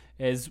 though,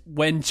 is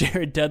when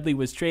Jared Dudley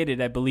was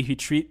traded, I believe he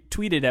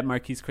tweeted at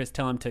Marquise Chris,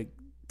 tell him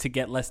to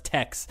get less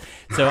texts.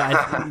 So,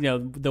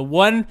 the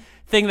one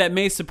thing that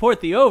may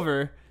support the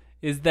over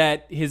is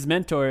that his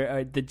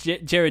mentor,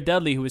 Jared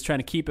Dudley, who was trying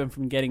to keep him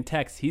from getting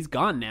texts, he's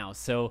gone now.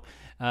 So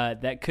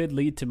that could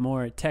lead to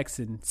more texts.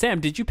 And Sam,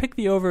 did you pick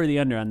the over or the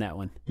under on that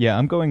one? Yeah,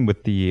 I'm going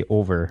with the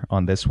over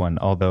on this one,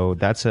 although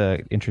that's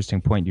an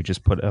interesting point you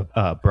just brought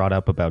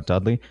up about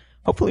Dudley.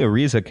 Hopefully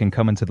Ariza can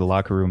come into the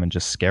locker room and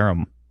just scare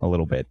him a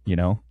little bit,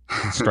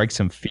 strike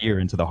some fear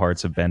into the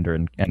hearts of Bender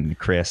and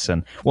Chris.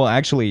 And, well,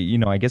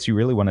 actually, I guess you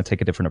really want to take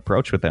a different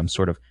approach with them,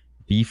 sort of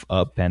beef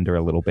up Bender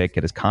a little bit,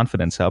 get his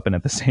confidence up, and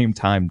at the same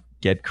time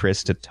get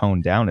Chris to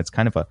tone down. It's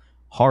kind of a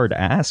hard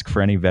ask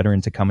for any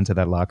veteran to come into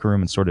that locker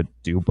room and sort of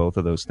do both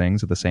of those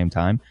things at the same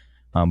time.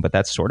 But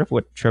that's sort of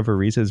what Trevor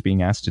Ariza is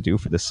being asked to do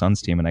for the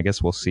Suns team, and I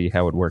guess we'll see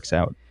how it works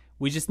out.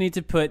 We just need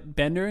to put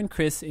Bender and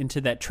Chris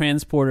into that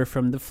transporter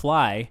from The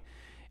Fly,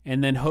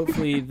 and then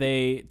hopefully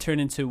they turn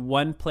into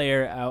one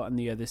player out on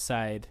the other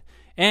side.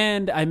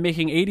 And I'm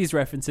making 80s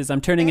references.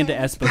 I'm turning into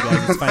Espo,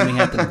 guys. It's finally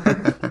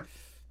happening.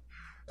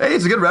 Hey,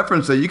 it's a good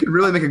reference, though. You could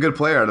really make a good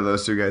player out of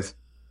those two guys.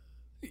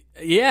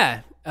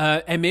 Yeah,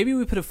 and maybe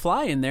we put a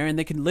fly in there and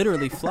they can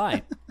literally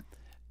fly.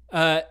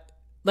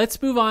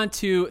 Let's move on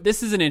to,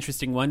 this is an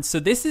interesting one. So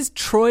this is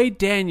Troy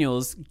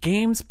Daniels,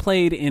 games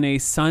played in a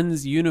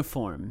Suns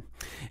uniform.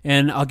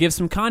 And I'll give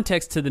some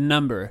context to the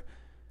number.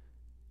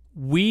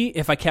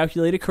 If I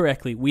calculated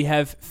correctly, we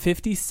have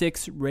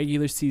 56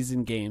 regular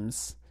season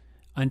games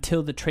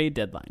until the trade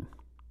deadline.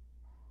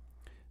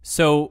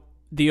 So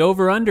the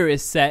over-under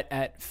is set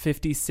at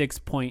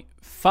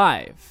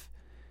 56.5.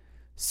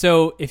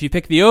 So if you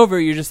pick the over,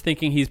 you're just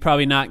thinking he's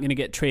probably not going to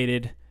get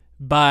traded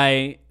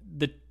by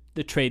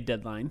the trade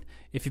deadline.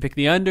 If you pick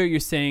the under, you're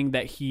saying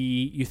that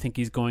you think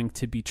he's going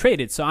to be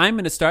traded. So I'm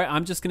just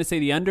going to say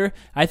the under.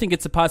 I think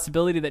it's a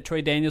possibility that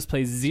Troy Daniels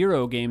plays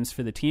 0 games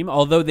for the team,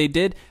 although they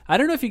did. I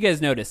don't know if you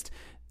guys noticed.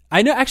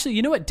 I know, actually,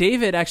 you know what?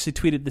 David actually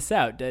tweeted this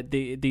out.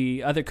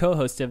 The other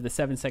co-host of the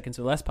 7 Seconds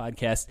or Less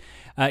podcast,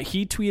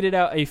 he tweeted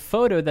out a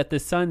photo that the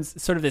Suns,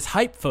 sort of this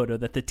hype photo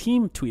that the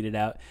team tweeted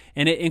out,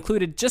 and it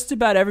included just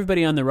about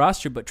everybody on the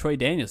roster but Troy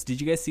Daniels. Did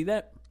you guys see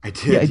that? I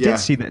did. Yeah, I did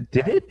see that.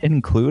 Did it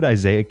include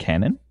Isaiah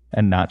Cannon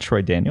and not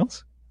Troy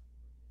Daniels?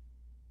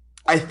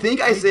 I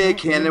think Isaiah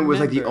Cannon was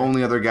like the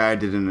only other guy I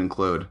didn't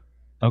include.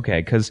 Okay,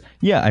 because,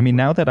 yeah, I mean,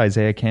 now that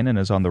Isaiah Cannon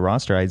is on the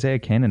roster, Isaiah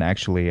Cannon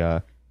actually...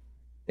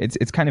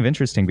 It's kind of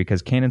interesting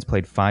because Cannon's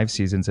played 5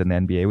 seasons in the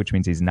NBA, which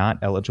means he's not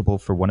eligible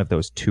for one of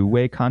those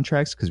two-way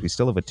contracts because we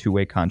still have a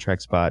two-way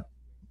contract spot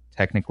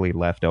technically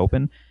left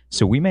open.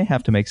 So we may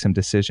have to make some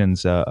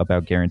decisions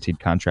about guaranteed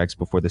contracts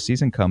before the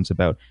season comes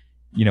about,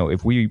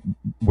 if we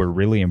were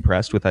really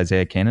impressed with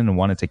Isaiah Cannon and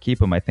wanted to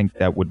keep him, I think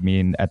that would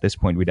mean at this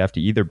point we'd have to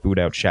either boot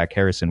out Shaq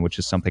Harrison, which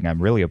is something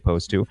I'm really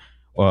opposed to,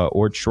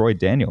 or Troy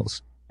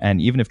Daniels. And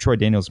even if Troy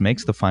Daniels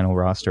makes the final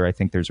roster, I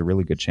think there's a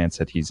really good chance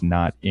that he's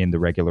not in the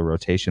regular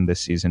rotation this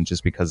season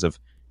just because of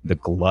the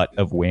glut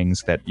of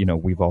wings that,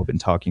 we've all been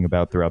talking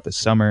about throughout the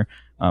summer,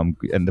 and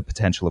the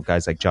potential of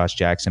guys like Josh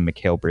Jackson,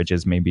 Mikal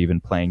Bridges, maybe even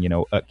playing,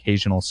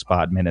 occasional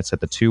spot minutes at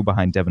the 2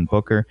 behind Devin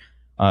Booker.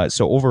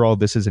 So overall,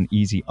 this is an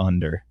easy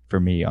under for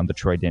me on the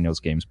Troy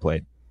Daniels games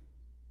played.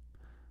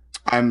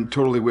 I'm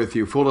totally with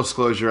you. Full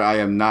disclosure, I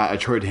am not a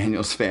Troy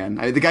Daniels fan.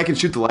 The guy can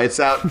shoot the lights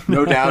out,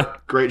 no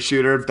doubt. Great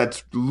shooter.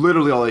 That's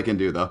literally all he can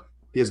do, though.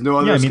 He has no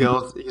other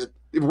skills. He's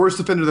a worse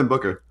defender than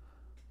Booker.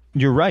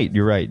 You're right.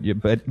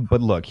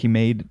 But look, he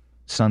made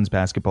Suns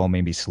basketball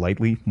maybe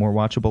slightly more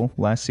watchable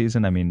last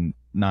season. I mean,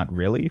 not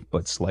really,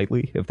 but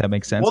slightly, if that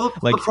makes sense. Well,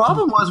 the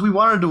problem was we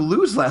wanted to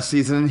lose last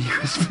season, and he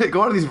was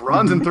going to these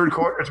runs in third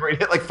quarters where he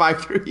hit like 5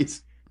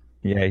 threes.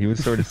 Yeah, he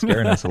was sort of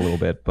scaring us a little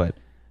bit, but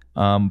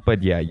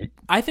yeah,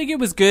 I think it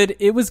was good.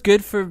 It was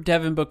good for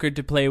Devin Booker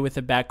to play with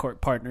a backcourt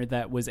partner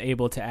that was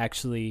able to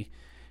actually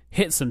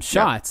hit some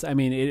shots. Yeah. I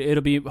mean,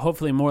 it'll be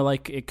hopefully more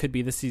like it could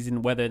be this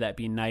season, whether that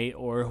be Knight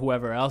or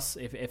whoever else,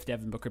 if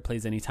Devin Booker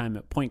plays any time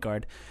at point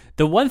guard.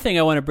 The one thing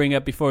I want to bring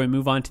up before we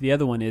move on to the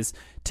other one is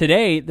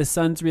today the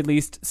Suns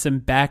released some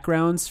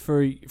backgrounds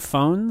for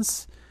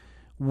phones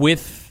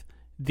with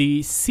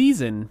the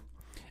season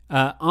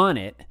on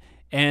it,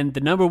 and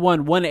the number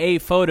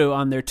 1A photo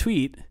on their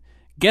tweet.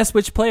 Guess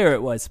which player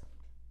it was?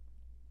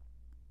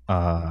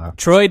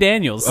 Troy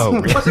Daniels. Oh,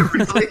 really? Was it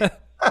really?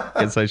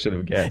 Guess I should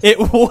have guessed. It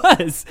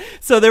was.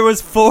 So there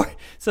was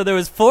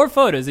four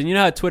photos, and you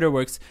know how Twitter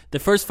works. The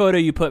first photo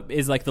you put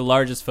is like the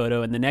largest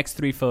photo, and the next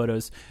three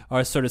photos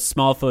are sort of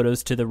small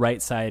photos to the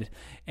right side.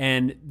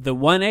 And the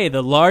 1A,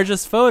 the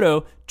largest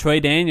photo, Troy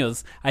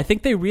Daniels. I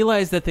think they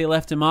realized that they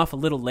left him off a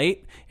little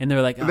late, and they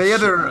were like, They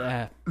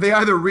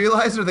either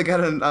realized or they got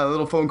a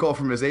little phone call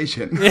from his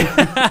agent.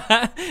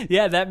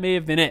 Yeah, that may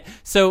have been it.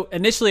 So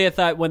initially I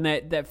thought when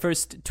that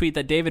first tweet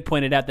that David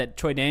pointed out that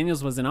Troy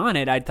Daniels wasn't on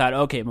it, I thought,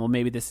 okay, well,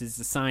 maybe this is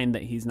a sign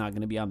that he's not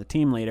going to be on the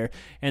team later.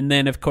 And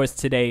then, of course,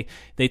 today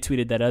they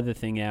tweeted that other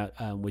thing out,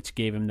 which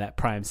gave him that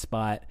prime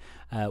spot,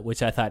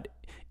 which I thought,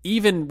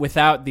 even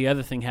without the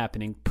other thing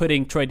happening,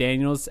 putting Troy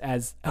Daniels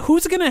as...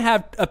 Who's going to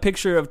have a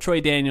picture of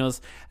Troy Daniels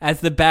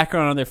as the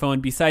background on their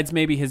phone besides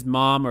maybe his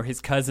mom or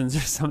his cousins or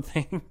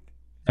something?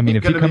 I mean,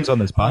 if he comes on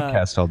this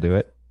podcast, I'll do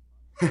it.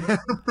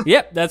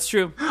 Yep, that's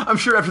true. I'm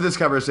sure after this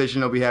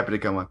conversation, he'll be happy to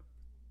come on.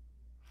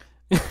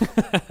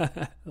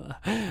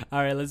 All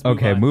right, let's move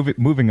Okay, on.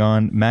 moving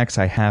on. Max,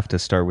 I have to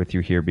start with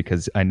you here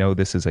because I know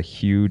this is a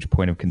huge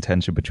point of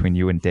contention between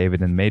you and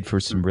David and made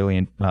for some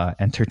really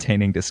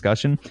entertaining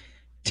discussion.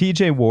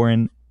 TJ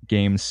Warren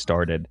games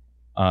started,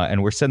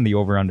 and we're setting the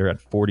over-under at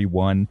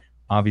 41.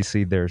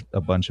 Obviously, there's a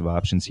bunch of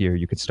options here.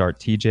 You could start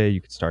TJ, you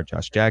could start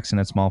Josh Jackson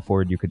at small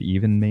forward, you could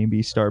even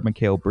maybe start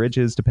Mikal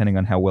Bridges, depending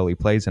on how well he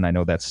plays, and I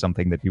know that's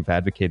something that you've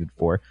advocated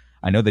for.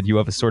 I know that you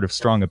have a sort of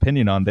strong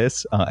opinion on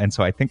this, and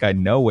so I think I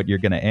know what you're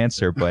going to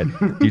answer, but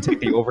do you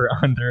take the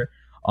over-under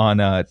on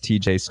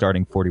TJ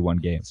starting 41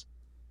 games?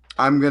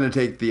 I'm going to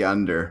take the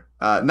under.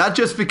 Not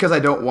just because I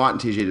don't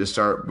want TJ to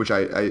start, which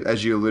I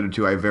as you alluded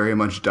to, I very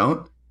much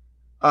don't.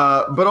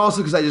 But also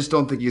because I just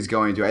don't think he's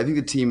going to. I think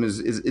the team is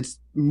it's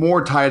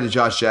more tied to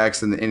Josh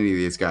Jackson than any of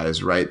these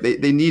guys, right?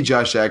 They need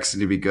Josh Jackson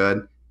to be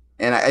good.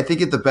 And I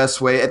think the best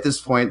way at this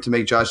point to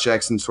make Josh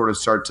Jackson sort of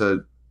start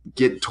to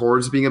get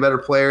towards being a better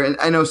player. And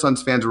I know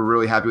Suns fans were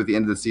really happy with the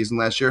end of the season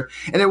last year.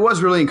 And it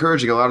was really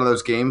encouraging. A lot of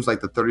those games,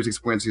 like the 36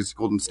 points against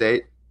Golden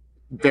State,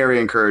 very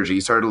encouraging.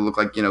 He started to look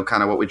like,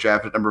 kind of what we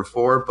drafted at number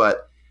 4,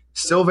 but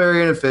still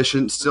very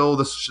inefficient. Still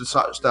the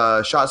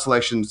shot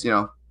selections,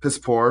 piss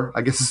poor,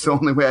 I guess is the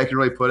only way I can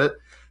really put it.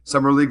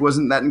 Summer League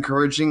wasn't that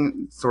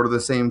encouraging, sort of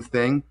the same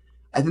thing.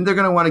 I think they're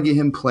going to want to get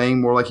him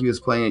playing more like he was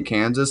playing at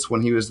Kansas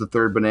when he was the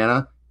third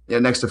banana,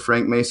 next to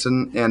Frank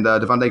Mason and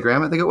Devontae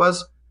Graham, I think it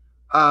was.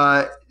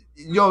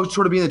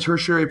 Sort of being a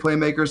tertiary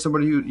playmaker,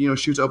 somebody who,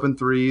 shoots open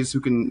threes,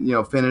 who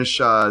can, finish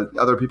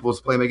other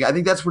people's playmaking. I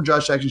think that's where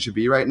Josh Jackson should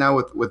be right now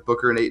with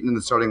Booker and Ayton in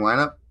the starting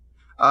lineup.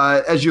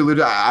 As you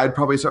alluded, I'd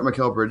probably start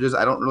Mikal Bridges.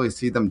 I don't really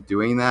see them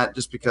doing that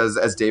just because,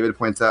 as David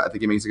points out, I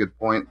think he makes a good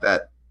point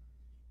that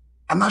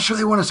I'm not sure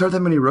they want to start that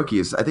many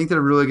rookies. I think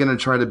they're really going to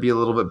try to be a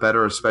little bit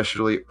better,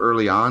 especially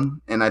early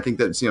on. And I think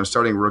that,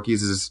 starting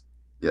rookies is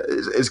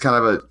kind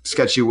of a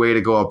sketchy way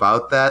to go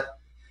about that.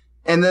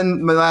 And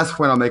then my last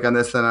point I'll make on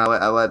this, then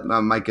I'll let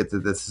Mike get to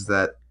this, is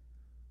that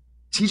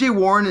TJ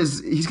Warren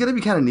he's going to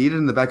be kind of needed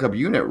in the backup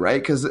unit,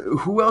 right? Because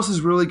who else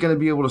is really going to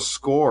be able to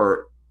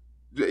score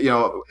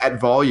at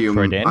volume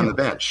on the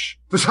bench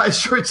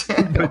besides Troy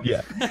Daniels?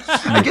 Yeah.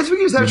 I guess we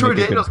can just have Troy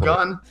Daniels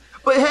gone.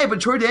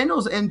 But Troy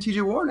Daniels and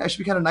TJ Warren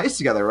actually be kind of nice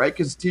together, right?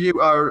 Because Troy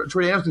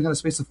Daniels can kind of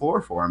space the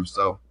floor for him,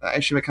 so that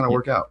actually might kind of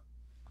work out.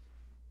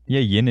 Yeah,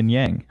 yin and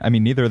yang. I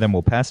mean, neither of them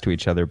will pass to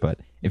each other, but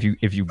if you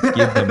give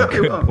them a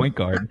good point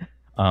guard,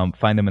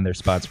 find them in their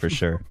spots for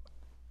sure.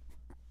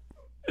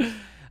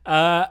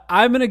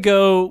 I'm gonna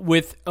go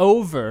with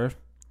over.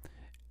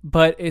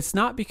 But it's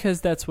not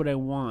because that's what I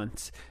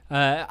want.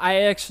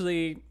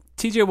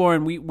 TJ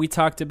Warren, we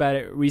talked about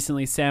it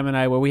recently, Sam and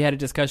I, where we had a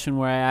discussion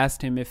where I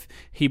asked him if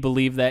he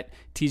believed that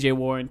TJ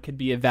Warren could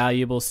be a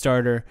valuable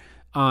starter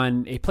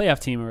on a playoff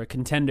team or a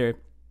contender.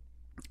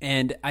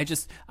 And I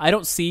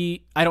don't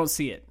see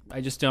it. I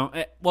just don't.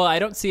 Well, I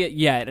don't see it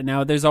yet.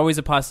 Now, there's always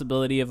a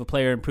possibility of a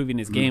player improving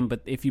his game,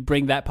 but if you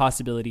bring that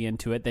possibility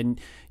into it, then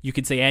you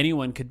could say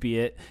anyone could be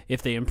it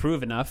if they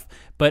improve enough.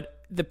 But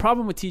the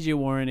problem with TJ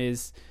Warren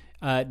is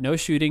no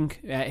shooting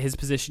at his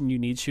position. You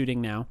need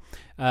shooting now.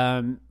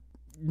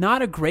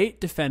 Not a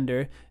great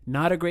defender,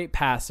 not a great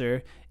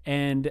passer,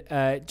 and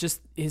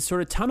just his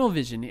sort of tunnel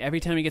vision. Every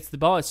time he gets the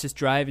ball, it's just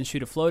drive and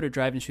shoot a floater,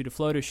 drive and shoot a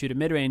floater, shoot a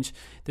mid-range.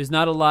 There's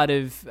not a lot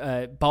of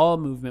ball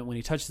movement when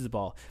he touches the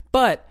ball.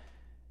 But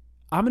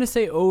I'm going to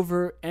say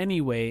over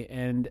anyway,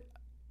 and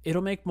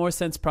it'll make more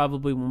sense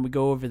probably when we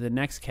go over the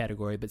next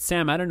category. But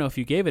Sam, I don't know if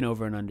you gave an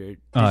over and under.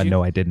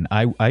 No, I didn't.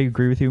 I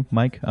agree with you,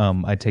 Mike.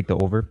 I take the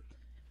over.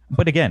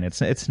 But again,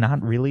 it's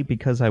not really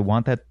because I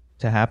want that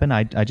to happen.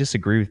 I just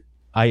agree.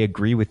 I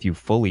agree with you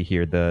fully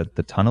here.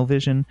 The tunnel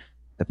vision,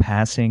 the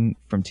passing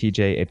from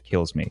TJ, it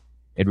kills me.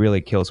 It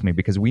really kills me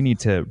because we need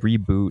to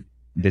reboot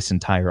this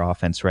entire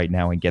offense right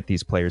now and get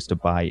these players to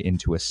buy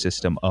into a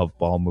system of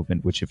ball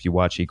movement, which if you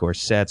watch Igor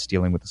Sets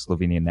dealing with the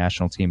Slovenian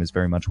national team is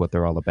very much what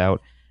they're all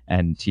about.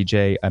 And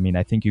TJ, I mean,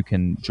 I think you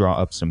can draw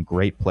up some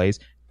great plays.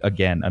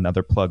 Again,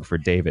 another plug for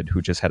David,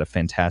 who just had a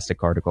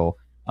fantastic article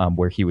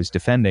where he was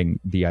defending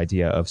the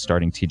idea of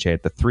starting TJ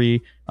at the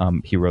 3.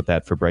 He wrote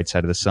that for Bright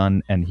Side of the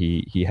Sun, and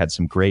he had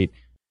some great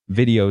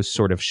videos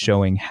sort of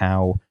showing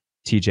how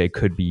TJ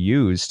could be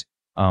used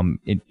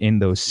in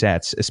those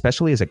sets,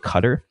 especially as a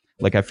cutter.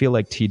 Like, I feel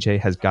like TJ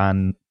has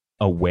gone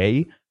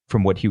away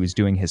from what he was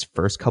doing his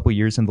first couple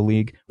years in the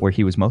league, where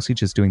he was mostly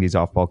just doing these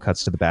off-ball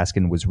cuts to the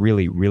basket and was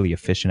really, really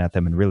efficient at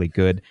them and really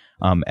good,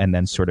 and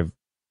then sort of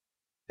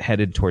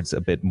headed towards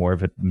a bit more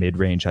of a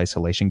mid-range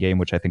isolation game,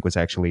 which I think was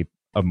actually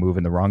a move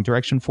in the wrong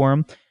direction for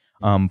him.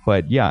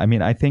 But yeah, I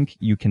mean, I think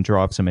you can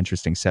draw up some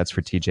interesting sets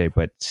for TJ,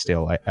 but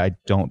still, I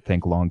don't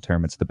think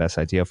long-term it's the best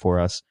idea for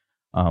us.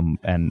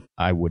 And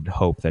I would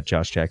hope that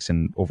Josh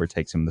Jackson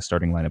overtakes him in the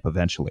starting lineup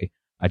eventually.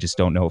 I just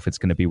don't know if it's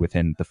going to be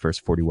within the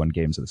first 41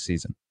 games of the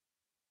season.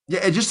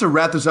 Yeah, and just to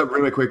wrap this up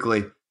really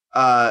quickly,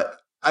 I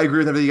agree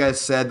with everything you guys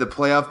said. The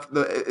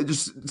playoff,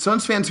 just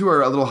Suns fans who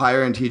are a little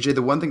higher in TJ,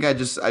 the one thing I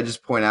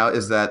just point out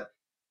is that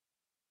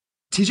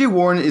TJ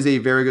Warren is a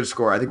very good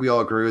scorer. I think we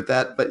all agree with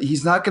that, but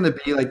he's not going to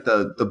be like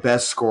the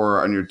best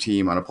scorer on your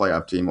team, on a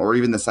playoff team, or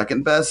even the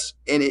second best.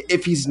 And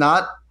if he's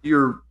not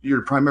your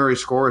primary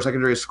scorer or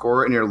secondary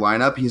scorer in your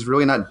lineup, he's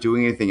really not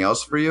doing anything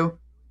else for you.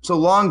 So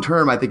long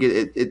term, I think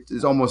it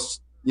is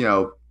almost,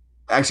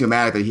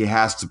 axiomatic that he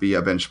has to be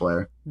a bench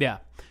player. Yeah,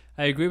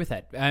 I agree with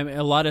that.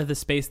 A lot of the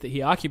space that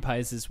he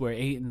occupies is where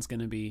Ayton's going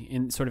to be,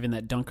 in sort of in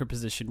that dunker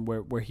position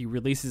where he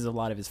releases a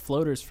lot of his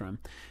floaters from.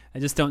 I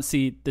just don't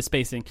see the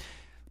spacing.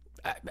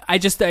 I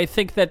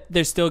think that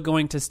they're still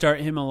going to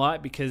start him a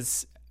lot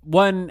because,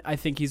 one, I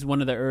think he's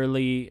one of the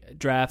early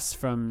drafts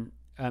from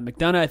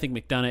McDonough. I think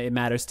McDonough, it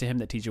matters to him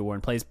that TJ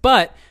Warren plays.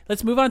 But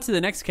let's move on to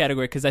the next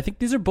category because I think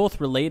these are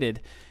both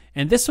related.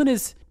 And this one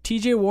is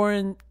TJ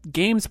Warren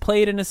games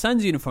played in a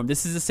Suns uniform.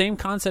 This is the same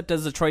concept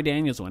as the Troy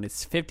Daniels one.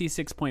 It's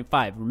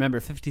 56.5.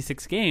 Remember,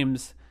 56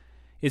 games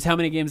is how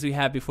many games we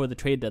have before the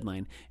trade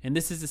deadline. And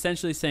this is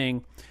essentially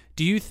saying,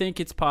 do you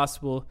think it's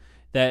possible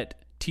that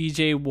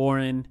TJ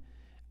Warren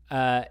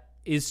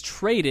is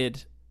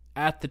traded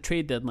at the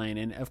trade deadline?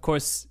 And of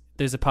course,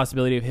 there's a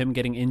possibility of him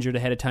getting injured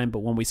ahead of time, but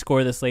when we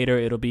score this later,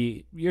 it'll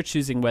be you're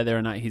choosing whether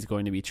or not he's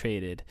going to be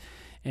traded.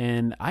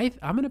 And I'm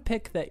going to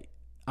pick that.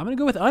 I'm going to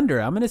go with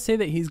under. I'm going to say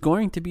that he's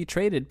going to be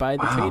traded by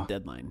the trade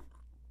deadline.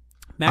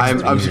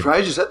 Max, I'm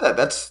surprised you said that.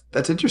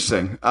 That's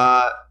interesting.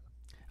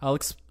 I'll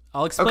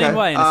explain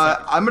why in a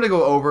second. I'm going to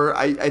go over.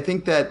 I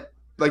think that,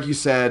 like you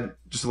said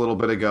just a little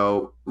bit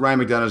ago,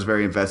 Ryan McDonough is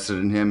very invested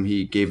in him.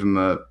 He gave him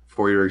a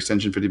 4-year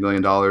extension, $50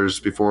 million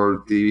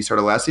before the start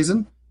of last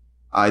season.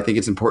 I think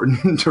it's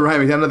important to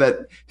Ryan McDonough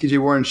that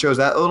TJ Warren shows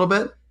that a little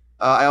bit.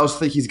 I also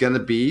think he's going to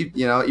be,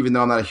 even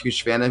though I'm not a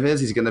huge fan of his,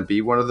 he's going to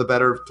be one of the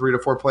better 3 to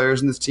 4 players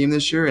in this team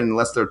this year,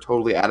 unless they're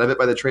totally out of it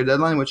by the trade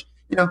deadline, which,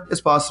 is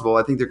possible.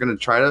 I think they're going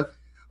to try to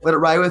let it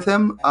ride with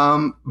him.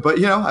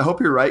 But I hope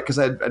you're right because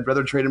I'd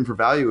rather trade him for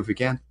value if we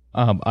can.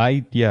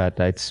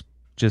 That's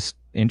just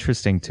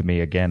interesting to me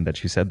again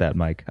that you said that,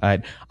 Mike.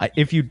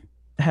 If you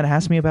had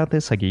asked me about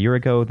this like a year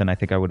ago, then I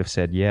think I would have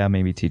said, yeah,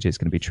 maybe TJ's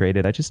going to be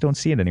traded. I just don't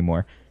see it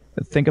anymore.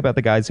 Think about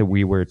the guys that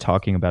we were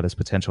talking about as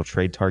potential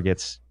trade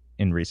targets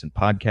in recent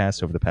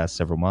podcasts over the past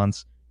several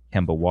months.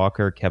 Kemba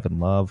Walker,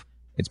 Kevin Love.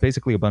 It's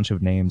basically a bunch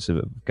of names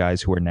of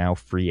guys who are now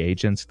free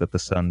agents that the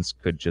Suns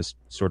could just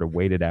sort of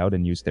wait it out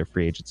and use their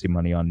free agency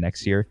money on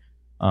next year.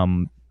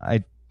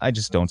 I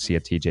just don't see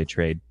a TJ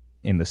trade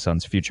in the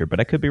Suns' future,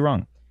 but I could be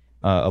wrong.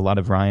 A lot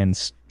of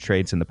Ryan's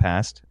trades in the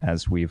past,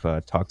 as we've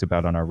talked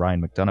about on our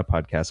Ryan McDonough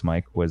podcast,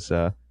 Mike, was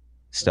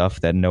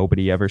stuff that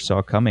nobody ever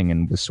saw coming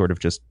and was sort of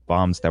just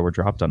bombs that were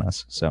dropped on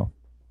us. So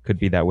could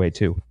be that way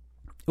too.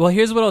 Well,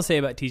 here's what I'll say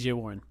about TJ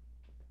Warren.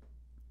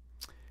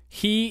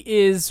 He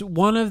is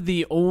one of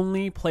the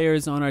only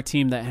players on our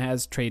team that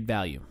has trade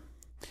value.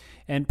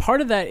 And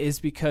part of that is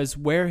because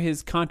where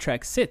his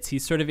contract sits,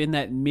 he's sort of in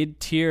that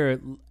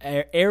mid-tier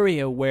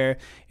area where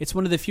it's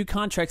one of the few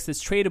contracts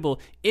that's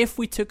tradable if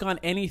we took on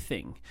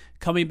anything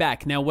coming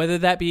back. Now, whether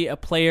that be a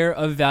player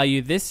of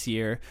value this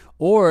year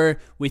or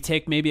we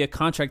take maybe a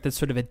contract that's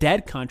sort of a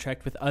dead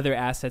contract with other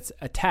assets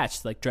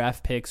attached, like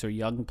draft picks or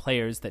young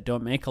players that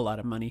don't make a lot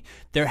of money,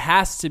 there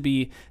has to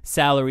be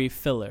salary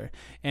filler.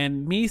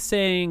 And me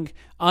saying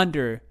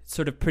under,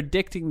 sort of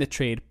predicting the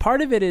trade,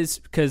 part of it is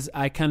because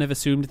I kind of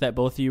assumed that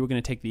both of you were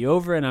going to take the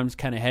over, and I'm just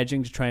kind of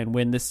hedging to try and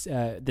win this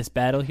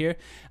battle here.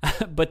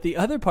 But the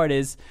other part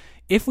is,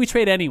 if we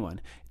trade anyone,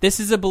 this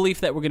is a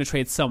belief that we're going to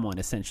trade someone,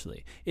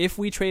 essentially. If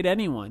we trade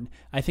anyone,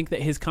 I think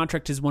that his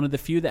contract is one of the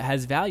few that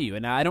has value.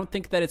 And I don't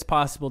think that it's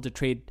possible to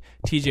trade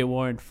TJ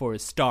Warren for a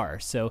star.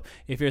 So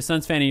if you're a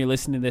Suns fan and you're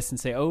listening to this and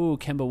say, oh,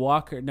 Kemba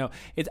Walker, no,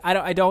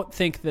 I don't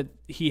think that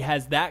he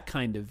has that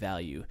kind of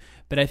value.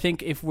 But I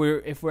think if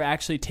we're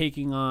actually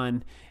taking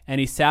on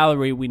any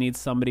salary, we need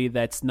somebody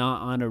that's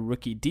not on a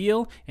rookie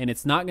deal, and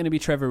it's not going to be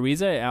Trevor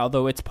Ariza,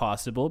 although it's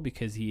possible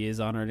because he is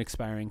on an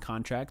expiring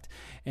contract.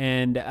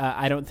 And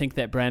I don't think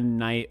that Brandon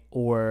Knight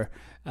or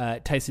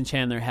Tyson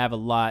Chandler have a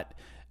lot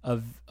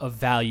of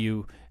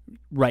value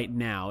right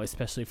now,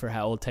 especially for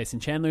how old Tyson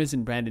Chandler is,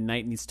 and Brandon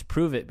Knight needs to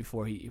prove it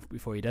before he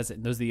does it.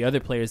 And those are the other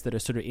players that are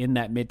sort of in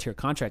that mid-tier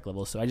contract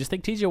level. So I just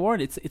think TJ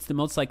Warren, it's the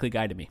most likely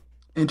guy to me.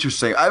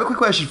 Interesting. I have a quick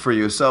question for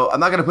you. So I'm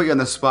not going to put you on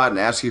the spot and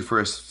ask you for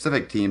a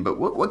specific team, but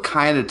what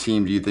kind of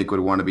team do you think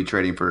would want to be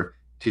trading for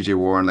TJ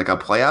Warren? Like a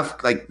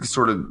playoff, like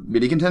sort of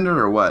mini contender,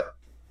 or what?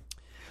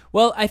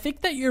 Well, I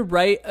think that you're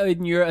right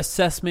in your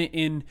assessment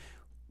in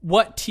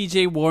what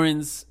TJ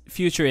Warren's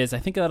future is. I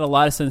think that a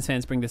lot of Suns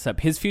fans bring this up.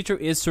 His future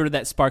is sort of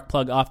that spark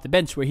plug off the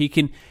bench where he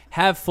can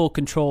have full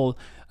control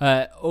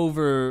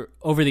over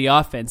the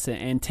offense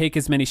and take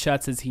as many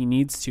shots as he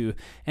needs to.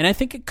 And I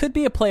think it could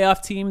be a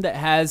playoff team that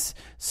has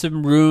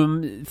some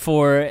room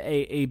for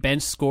a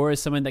bench scorer,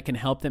 someone that can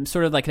help them,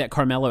 sort of like that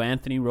Carmelo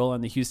Anthony role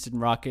on the Houston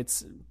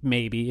Rockets,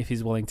 maybe, if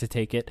he's willing to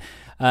take it.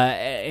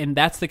 And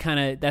that's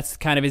kind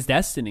of his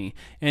destiny.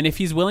 And if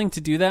he's willing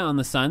to do that on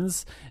the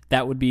Suns,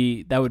 that would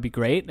be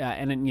great.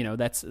 And you know,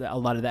 that's a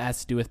lot of that has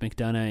to do with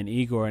McDonough and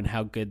Igor and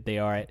how good they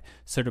are at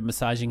sort of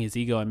massaging his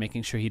ego and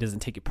making sure he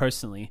doesn't take it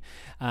personally.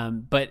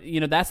 But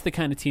you know, that's the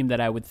kind of team that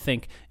I would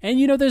think. And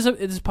you know, there's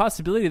a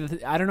possibility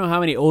that, I don't know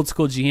how many old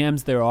school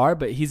GMs there are,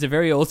 but he's a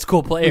very old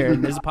school player.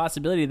 And there's a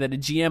possibility that a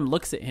GM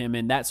looks at him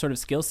and that sort of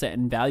skill set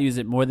and values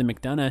it more than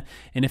McDonough.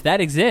 And if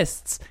that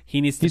exists, he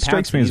needs to. He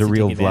strikes me as a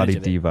real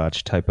Vlade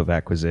Divac type of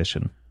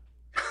acquisition.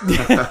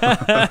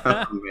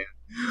 I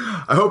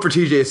hope for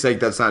TJ's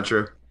sake that's not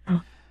true.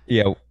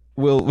 Yeah,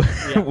 we'll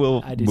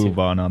move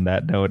on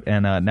that note.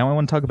 And now I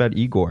want to talk about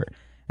Igor.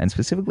 And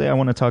specifically, I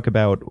want to talk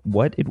about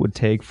what it would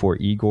take for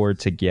Igor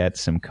to get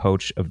some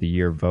Coach of the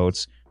Year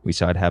votes. We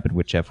saw it happen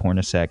with Jeff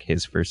Hornacek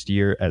his first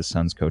year as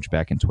Suns coach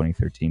back in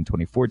 2013,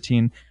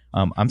 2014.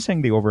 I'm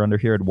saying the over-under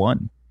here at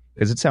 1.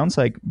 Because it sounds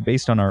like,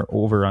 based on our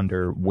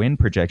over-under win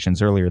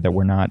projections earlier, that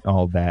we're not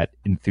all that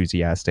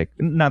enthusiastic.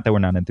 Not that we're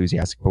not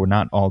enthusiastic, but we're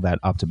not all that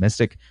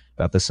optimistic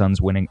about the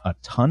Suns winning a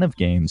ton of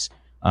games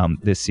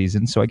this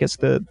season. So I guess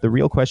the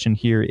real question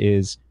here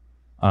is,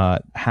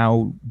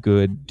 how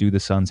good do the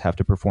Suns have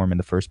to perform in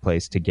the first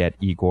place to get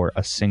Igor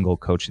a single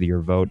Coach of the Year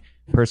vote?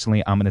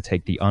 Personally, I'm going to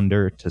take the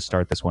under to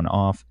start this one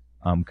off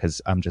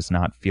because I'm just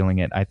not feeling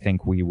it. I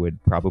think we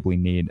would probably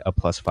need a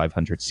plus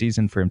 500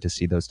 season for him to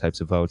see those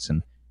types of votes,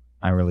 and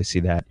I really see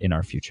that in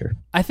our future.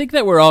 I think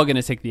that we're all going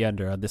to take the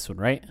under on this one,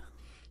 right?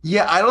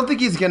 Yeah, I don't think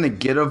he's going to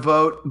get a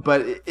vote,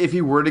 but if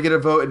he were to get a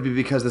vote, it'd be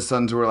because the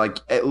Suns were like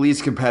at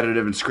least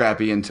competitive and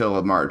scrappy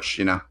until March,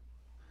 you know?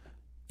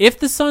 If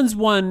the Suns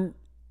won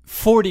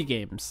 40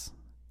 games,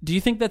 do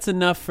you think that's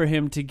enough for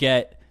him to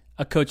get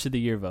a Coach of the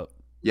Year vote?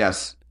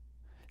 Yes.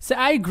 So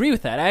I agree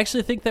with that. I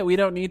actually think that we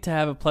don't need to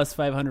have a plus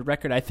 500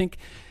 record. I think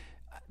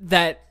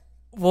that,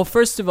 well,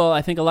 first of all,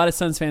 I think a lot of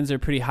Suns fans are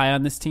pretty high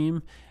on this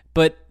team,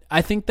 but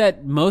I think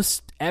that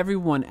most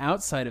everyone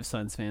outside of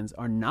Suns fans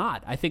are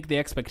not. I think the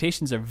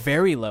expectations are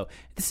very low.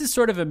 This is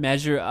sort of a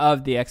measure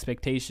of the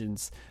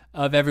expectations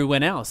of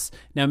everyone else.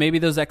 Now, maybe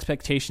those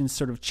expectations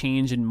sort of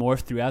change and morph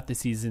throughout the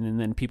season,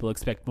 and then people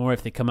expect more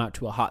if they come out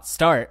to a hot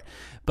start.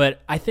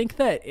 But I think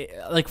that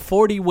like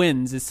 40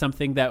 wins is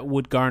something that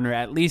would garner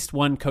at least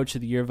one Coach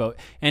of the Year vote.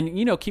 And,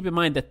 you know, keep in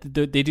mind that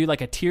they do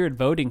like a tiered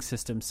voting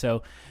system.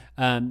 So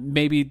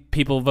maybe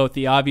people vote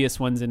the obvious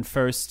ones in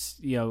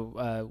first, you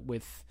know,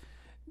 with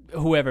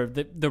whoever,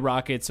 the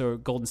Rockets or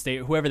Golden State,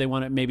 whoever they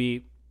want it,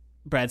 maybe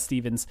Brad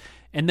Stevens.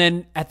 And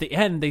then at the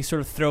end, they sort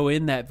of throw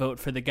in that vote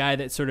for the guy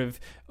that sort of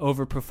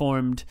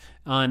overperformed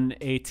on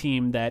a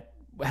team that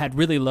had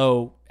really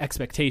low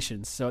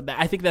expectations. So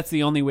I think that's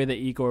the only way that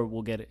Igor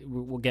will get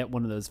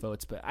one of those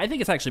votes. But I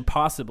think it's actually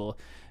possible.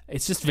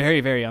 It's just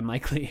very, very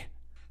unlikely.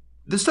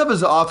 This stuff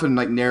is often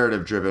like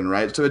narrative driven,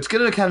 right? So it's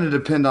going to kind of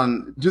depend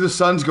on, do the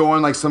Suns go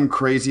on like some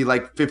crazy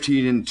like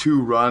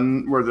 15-2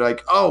 run where they're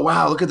like, oh,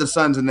 wow, look at the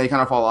Suns, and they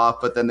kind of fall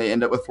off, but then they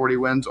end up with 40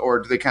 wins? Or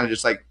do they kind of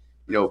just like,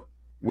 you know,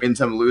 win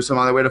some, lose some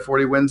on their way to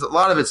 40 wins? A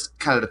lot of it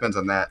kind of depends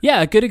on that.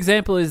 Yeah, a good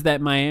example is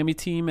that Miami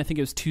team, I think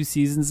it was 2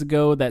 seasons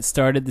ago, that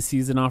started the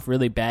season off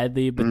really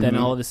badly, but then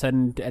all of a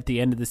sudden at the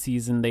end of the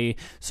season, they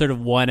sort of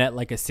won at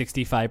like a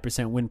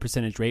 65% win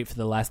percentage rate for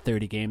the last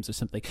 30 games or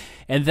something.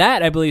 And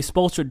that, I believe,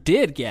 Spoelstra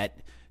did get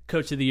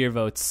Coach of the Year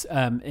votes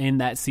in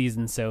that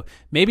season. So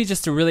maybe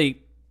just a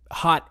really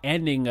hot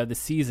ending of the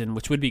season,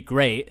 which would be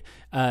great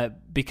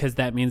because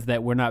that means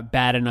that we're not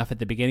bad enough at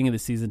the beginning of the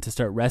season to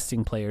start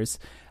resting players.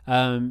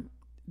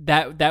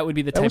 That would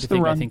be the type of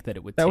thing I think that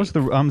it would take.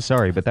 I'm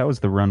sorry, but that was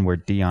the run where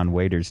Dion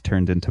Waiters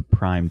turned into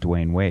prime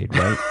Dwayne Wade,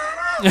 right?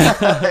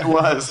 It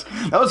was.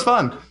 That was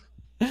fun.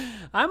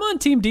 I'm on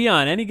Team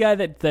Dion. Any guy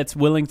that's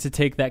willing to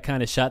take that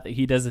kind of shot that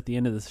he does at the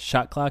end of the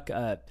shot clock,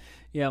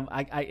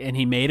 and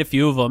he made a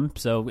few of them,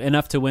 so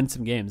enough to win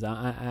some games.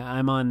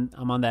 I'm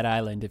on that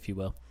island, if you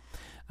will.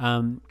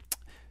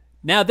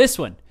 Now this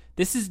one.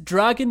 This is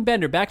Dragan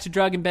Bender. Back to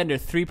Dragan Bender,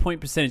 3-point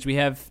percentage. We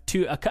have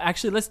two.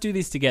 Actually, let's do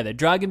these together.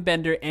 Dragan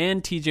Bender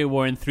and TJ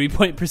Warren,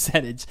 3-point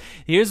percentage.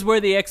 Here's where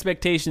the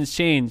expectations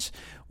change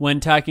when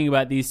talking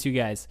about these two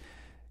guys.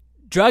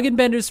 Dragan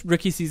Bender's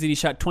rookie season, he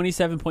shot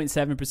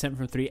 27.7%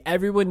 from three.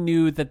 Everyone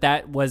knew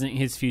that wasn't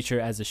his future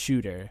as a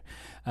shooter.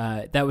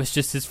 That was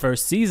just his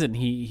first season.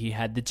 He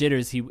had the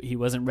jitters. He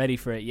wasn't ready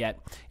for it yet.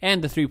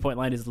 And the three-point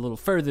line is a little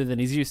further than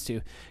he's used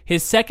to.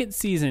 His second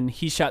season,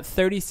 he shot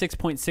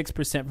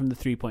 36.6% from the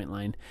three-point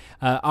line.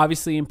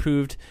 Obviously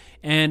improved.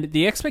 And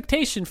the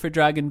expectation for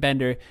Dragan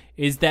Bender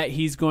is that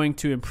he's going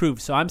to improve.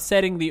 So I'm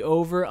setting the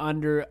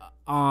over-under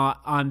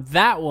on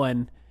that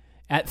one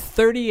at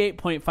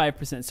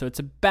 38.5%. So it's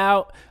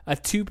about a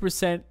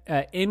 2%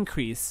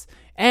 increase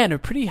and a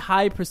pretty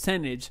high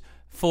percentage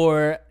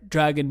for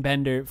Dragan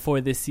Bender for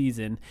this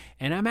season.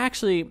 And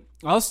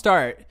I'll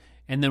start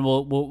and then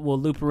we'll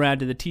loop around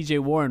to the TJ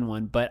Warren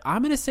one, but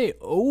I'm going to say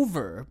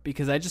over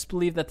because I just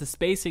believe that the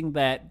spacing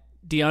that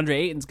DeAndre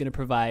Ayton's going to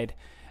provide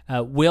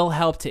will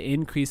help to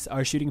increase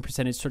our shooting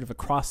percentage sort of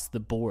across the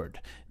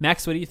board.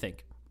 Max, what do you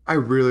think? I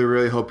really,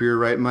 really hope you're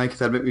right, Mike.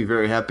 That'd make me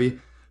very happy.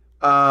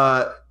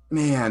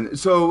 Man,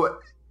 so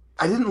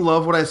I didn't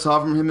love what I saw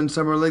from him in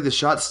Summer League. The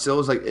shot still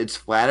is it's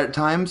flat at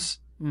times.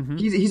 Mm-hmm.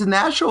 He's a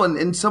natural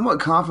and somewhat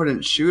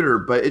confident shooter,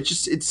 but it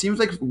seems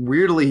like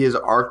weirdly his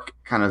arc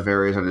kind of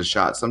varies on his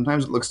shot.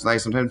 Sometimes it looks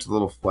nice, sometimes it's a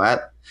little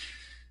flat.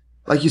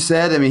 Like you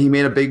said, I mean, he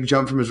made a big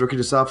jump from his rookie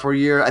to sophomore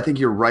year. I think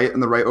you're right on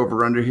the right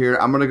over-under here.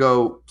 I'm going to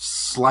go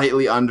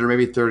slightly under,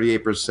 maybe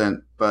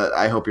 38%, but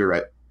I hope you're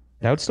right.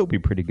 That would still be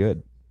pretty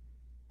good.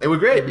 It would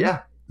be great,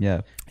 yeah.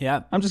 Yeah.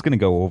 I'm just going to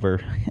go over,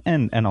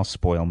 and I'll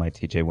spoil my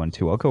TJ one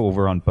too. I'll go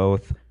over on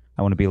both.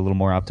 I want to be a little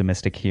more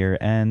optimistic here,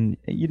 and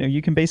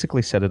you can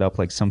basically set it up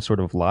like some sort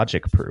of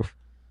logic proof.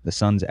 The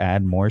Suns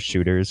add more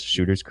shooters.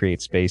 Shooters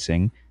create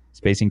spacing.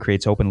 Spacing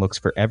creates open looks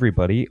for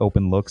everybody.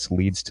 Open looks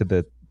leads to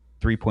the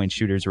three-point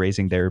shooters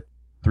raising their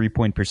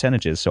three-point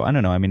percentages. So I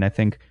don't know. I mean, I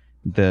think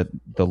the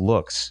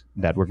looks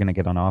that we're going to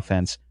get on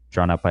offense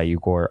drawn up by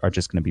Igor are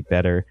just going to be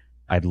better.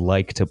 I'd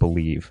like to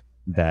believe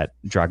that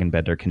Dragan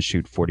Bender can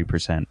shoot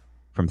 40%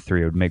 from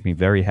three. It would make me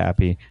very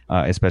happy,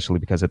 especially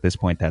because at this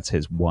point that's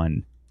his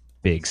one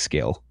big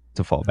skill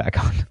to fall back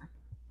on.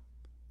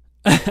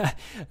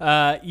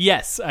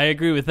 Yes, I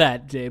agree with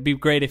that. It'd be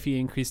great if he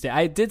increased it.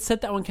 I did set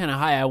that one kind of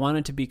high. I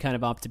wanted to be kind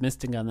of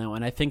optimistic on that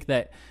one. I think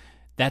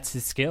that's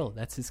his skill.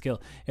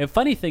 A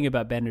funny thing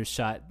about Bender's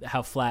shot,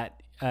 how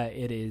flat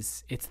it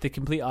is, it's the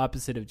complete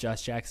opposite of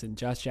Josh Jackson.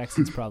 Josh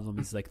Jackson's problem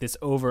is like this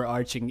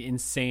overarching,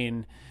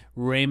 insane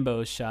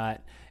rainbow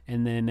shot.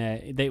 And then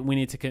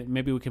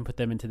maybe we can put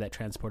them into that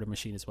transporter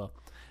machine as well.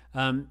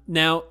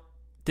 Now,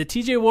 the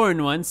TJ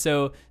Warren one,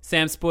 so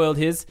Sam spoiled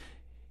his.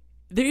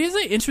 There is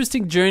an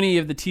interesting journey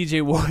of the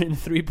TJ Warren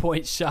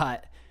three-point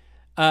shot.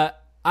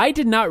 I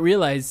did not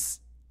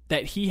realize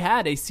that he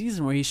had a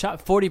season where he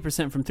shot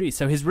 40% from three.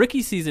 So his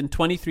rookie season,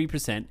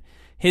 23%.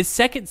 His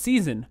second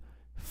season,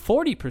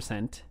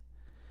 40%.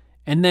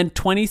 And then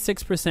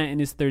 26% in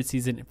his third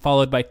season,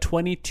 followed by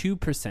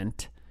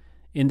 22%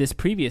 in this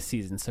previous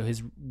season. So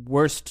his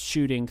worst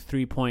shooting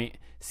three-point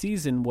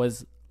season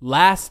was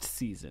last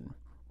season.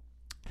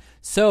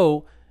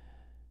 So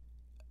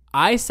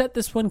I set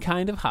this one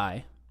kind of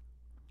high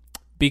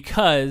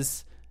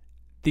because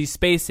the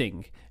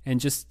spacing and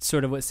just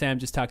sort of what Sam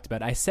just talked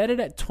about, I set it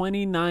at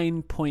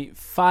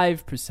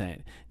 29.5%.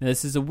 Now,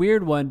 this is a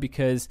weird one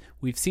because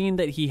we've seen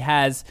that he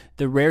has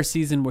the rare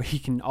season where he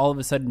can all of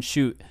a sudden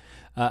shoot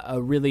a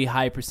really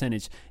high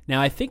percentage.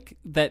 Now, I think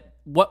that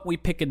what we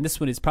pick in this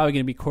one is probably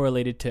going to be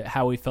correlated to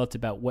how we felt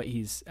about what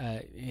his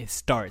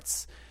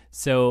starts.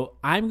 So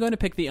I'm going to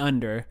pick the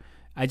under.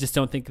 I just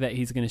don't think that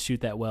he's going to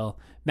shoot that well.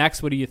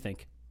 Max, what do you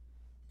think?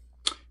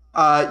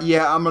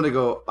 Yeah, I'm going to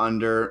go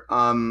under.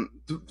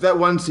 That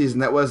one season,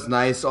 that was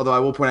nice, although I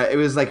will point out it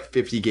was like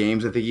 50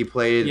 games I think he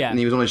played, and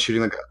he was only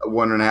shooting like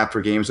 1.5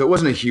 per game, so it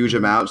wasn't a huge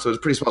amount, so it was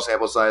a pretty small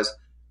sample size.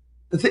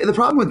 The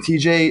problem with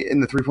TJ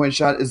in the three-point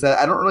shot is that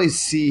I don't really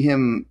see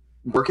him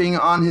working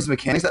on his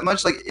mechanics that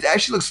much. Like, it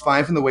actually looks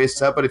fine from the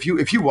waist up, but if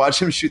you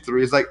watch him shoot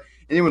threes, like,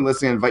 anyone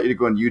listening, I invite you to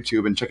go on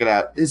YouTube and check it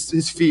out.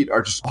 His feet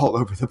are just all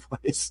over the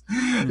place.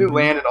 Mm-hmm. They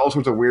land in all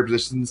sorts of weird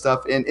positions and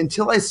stuff. And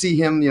until I see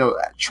him,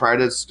 try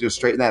to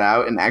straighten that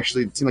out and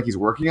actually seem like he's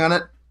working on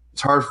it,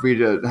 it's hard for me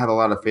to have a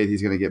lot of faith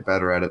he's going to get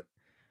better at it.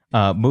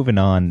 Moving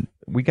on,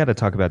 we got to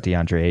talk about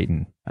DeAndre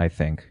Ayton, I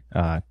think,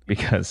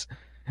 because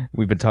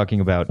we've been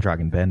talking about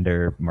Dragan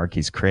Bender,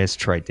 Marquise Chris,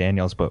 Troy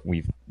Daniels, but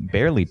we've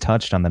barely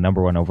touched on the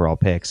number one overall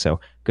pick. So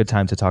good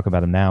time to talk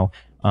about him now.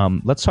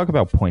 Let's talk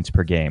about points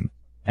per game.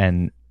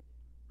 And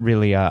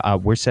really,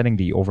 we're setting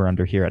the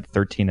over-under here at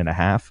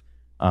 13.5.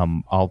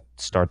 I'll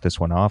start this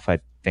one off. I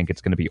think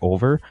it's going to be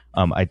over.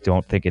 I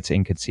don't think it's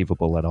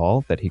inconceivable at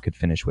all that he could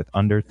finish with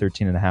under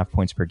 13.5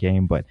 points per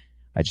game, but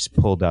I just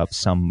pulled up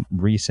some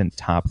recent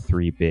top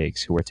three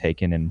bigs who were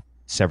taken in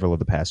several of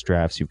the past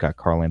drafts. You've got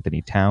Karl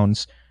Anthony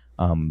Towns,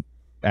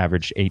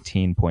 averaged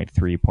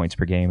 18.3 points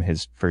per game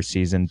his first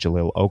season.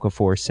 Jahlil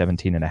Okafor,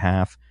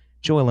 17.5.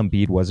 Joel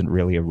Embiid wasn't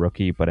really a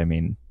rookie, but I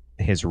mean,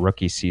 his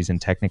rookie season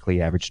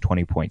technically averaged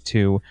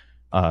 20.2.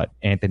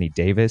 Anthony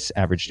Davis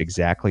averaged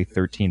exactly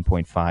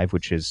 13.5,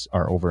 which is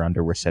our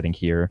over-under we're setting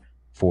here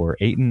for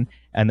Ayton.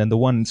 And then the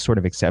one sort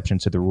of exception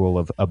to the rule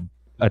of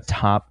a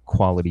top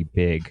quality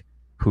big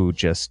who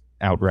just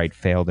outright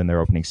failed in their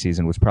opening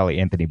season was probably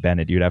Anthony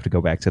Bennett. You'd have to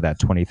go back to that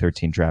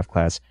 2013 draft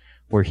class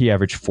where he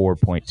averaged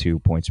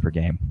 4.2 points per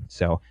game.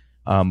 So,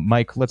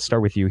 Mike, let's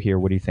start with you here.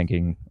 What are you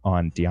thinking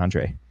on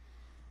DeAndre?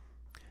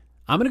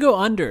 I'm going to go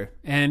under,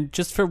 and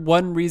just for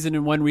one reason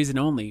and one reason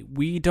only.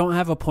 We don't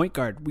have a point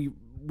guard.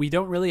 We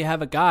don't really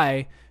have a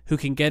guy who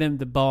can get him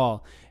the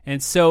ball.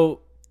 And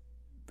so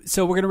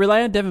we're going to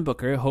rely on Devin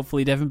Booker.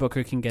 Hopefully Devin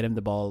Booker can get him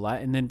the ball a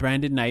lot. And then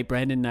Brandon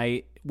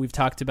Knight, we've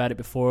talked about it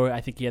before.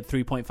 I think he had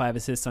 3.5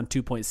 assists on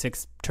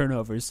 2.6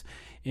 turnovers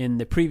in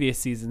the previous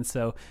season.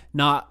 So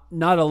not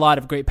a lot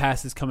of great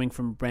passes coming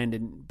from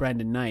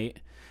Brandon Knight.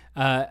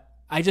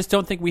 I just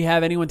don't think we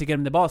have anyone to get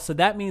him the ball. So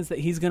that means that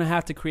he's going to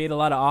have to create a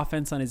lot of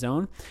offense on his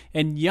own.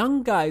 And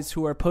young guys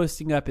who are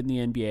posting up in the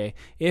NBA,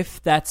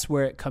 if that's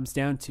where it comes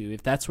down to,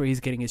 if that's where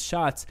he's getting his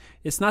shots,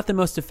 it's not the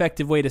most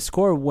effective way to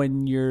score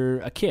when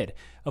you're a kid.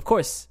 Of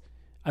course,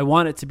 I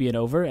want it to be an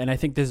over, and I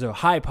think there's a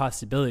high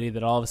possibility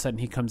that all of a sudden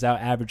he comes out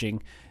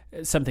averaging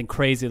something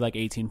crazy like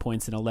 18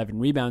 points and 11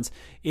 rebounds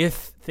if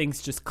things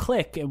just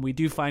click and we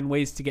do find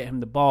ways to get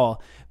him the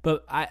ball.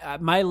 But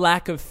my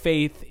lack of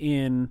faith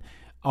in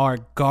our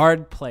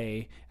guard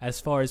play as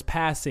far as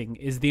passing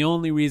is the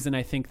only reason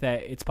I think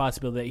that it's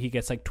possible that he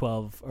gets like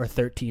 12 or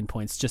 13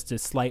 points, just a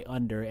slight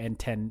under, and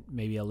 10,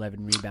 maybe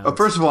 11 rebounds. Well,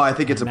 first of all, I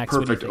think it's Max, a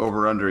perfect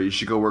over-under. You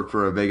should go work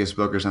for a Vegas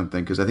book or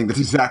something, because I think that's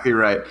exactly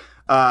right.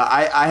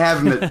 I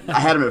have him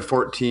I had him at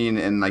 14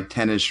 and like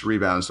 10-ish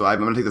rebounds, so I'm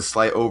going to take the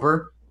slight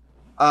over.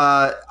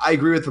 I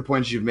agree with the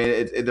points you've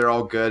made. They're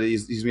all good.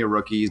 He's going to be a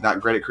rookie. He's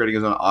not great at creating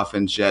his own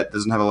offense yet.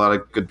 Doesn't have a lot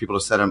of good people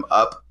to set him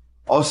up.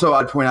 Also,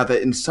 I'd point out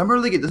that in Summer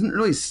League, it doesn't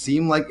really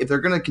seem like if they're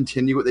going to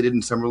continue what they did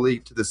in Summer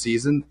League to the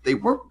season, they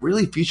weren't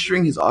really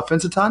featuring his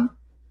offense a ton.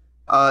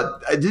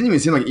 It didn't even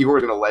seem like Igor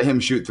was going to let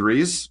him shoot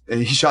threes.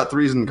 He shot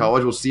threes in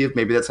college. We'll see if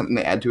maybe that's something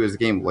they add to his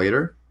game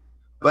later.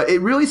 But it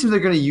really seems they're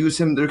going to use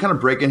him. They're kind of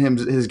breaking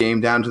his game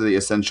down to the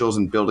essentials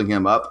and building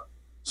him up.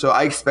 So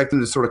I expect them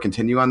to sort of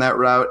continue on that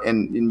route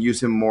and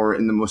use him more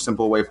in the most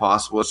simple way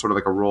possible, as sort of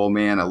like a roll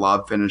man, a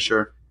lob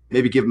finisher.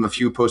 Maybe give him a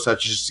few post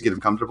touches just to get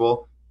him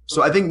comfortable.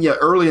 So I think,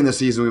 early in the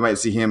season we might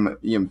see him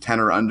 10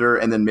 or under,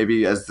 and then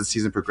maybe as the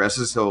season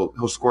progresses he'll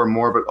score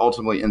more, but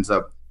ultimately ends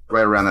up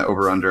right around that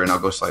over under, and I'll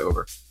go slight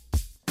over.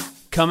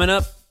 Coming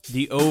up,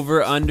 the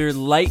over under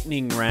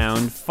lightning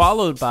round,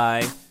 followed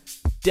by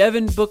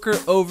Devin Booker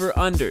over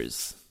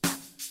unders.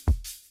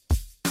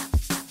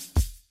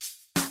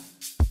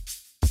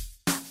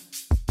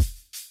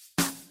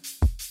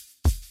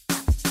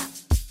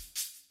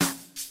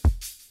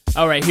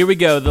 All right, here we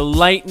go. The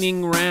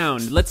lightning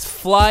round. Let's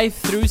fly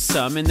through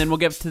some, and then we'll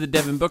get to the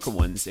Devin Booker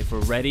ones. If we're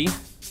ready,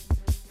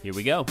 here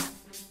we go.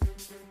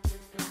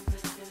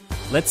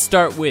 Let's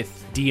start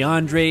with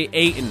DeAndre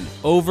Ayton.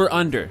 Over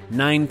under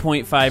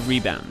 9.5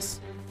 rebounds.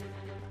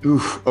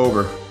 Oof,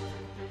 over.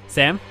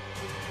 Sam?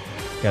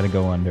 Got to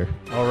go under.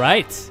 All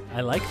right,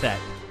 I like that.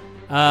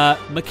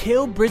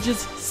 Mikal Bridges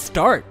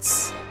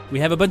starts. We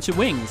have a bunch of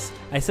wings.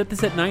 I set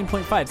this at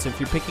 9.5, so if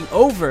you're picking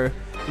over,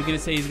 you're going to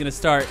say he's going to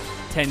start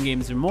 10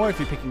 games or more. If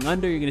you're picking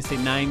under, you're going to say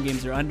 9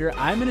 games or under.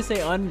 I'm going to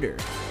say under.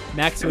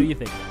 Max, what do you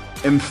think?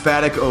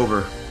 Emphatic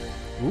over.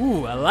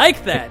 Ooh, I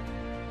like that.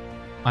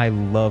 I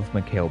love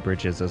Mikal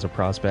Bridges as a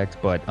prospect,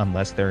 but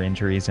unless there are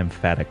injuries,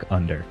 emphatic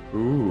under.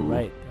 Ooh.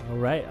 All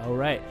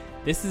right.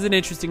 This is an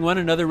interesting one.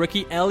 Another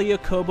rookie, Elie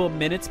Okobo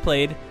minutes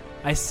played.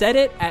 I set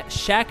it at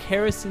Shaq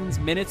Harrison's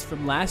minutes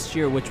from last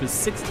year, which was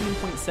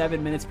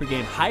 16.7 minutes per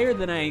game, higher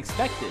than I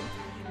expected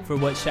for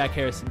what Shaq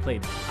Harrison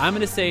played. I'm going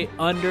to say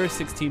under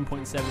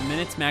 16.7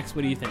 minutes. Max,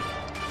 what do you think?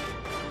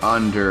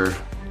 Under.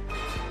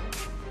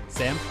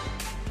 Sam?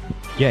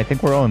 Yeah, I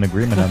think we're all in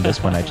agreement on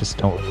this one. I just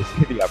don't really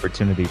see the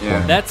opportunity for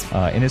him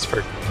in his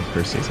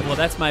first season. Well,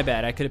 that's my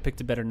bad. I could have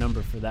picked a better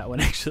number for that one,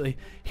 actually.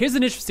 Here's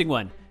an interesting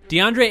one.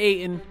 DeAndre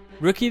Ayton,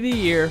 Rookie of the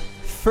Year,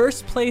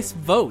 first place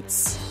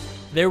votes.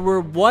 There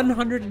were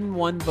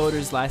 101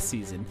 voters last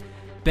season.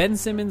 Ben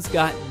Simmons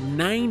got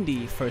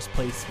 90 first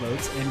place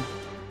votes, and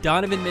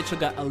Donovan Mitchell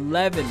got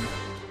 11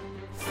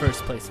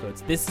 first place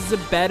votes. This is a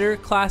better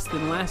class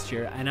than last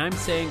year, and I'm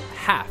saying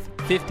half,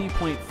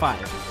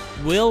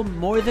 50.5. Will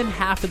more than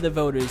half of the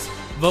voters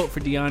vote for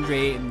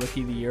DeAndre Ayton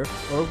Rookie of the Year,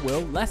 or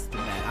will less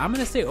than that? I'm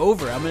going to say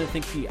over. I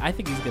think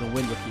he's going to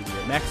win Rookie of the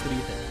Year. Max, what do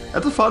you think?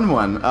 That's a fun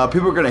one.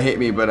 People are going to hate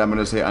me, but I'm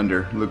going to say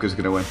under. Luka's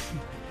going to win.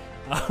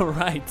 All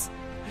right.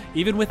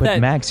 Even with but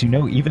that, Max,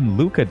 even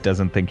Luka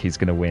doesn't think he's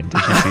going to win.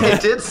 Did you see that? I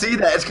did see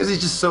that. It's because he's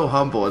just so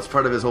humble. It's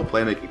part of his whole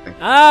playmaking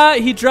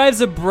thing. He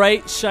drives a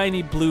bright,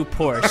 shiny blue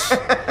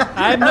Porsche.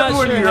 I'm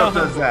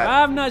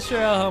not sure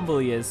how humble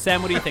he is.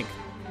 Sam, what do you think?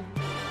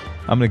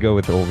 I'm going to go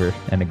with over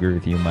and agree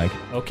with you, Mike.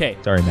 Okay.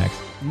 Sorry, Max.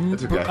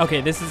 That's okay.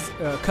 Okay, this is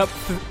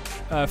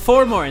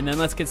four more, and then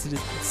let's get to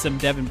some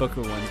Devin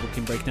Booker ones. We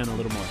can break down a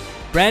little more.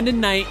 Brandon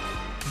Knight,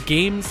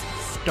 games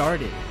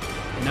started.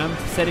 And I'm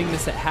setting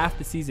this at half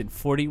the season,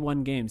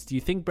 41 games. Do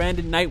you think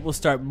Brandon Knight will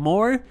start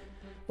more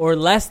or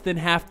less than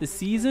half the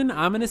season?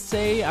 I'm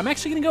actually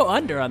going to go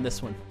under on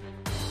this one.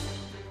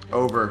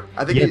 Over.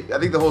 I think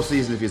the whole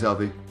season if he's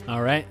healthy.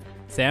 All right,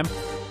 Sam.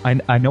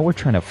 I know we're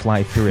trying to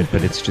fly through it,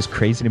 but it's just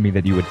crazy to me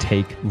that you would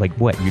take, like,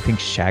 what? You think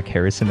Shaq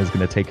Harrison is going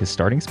to take his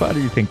starting spot, or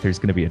you think there's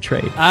going to be a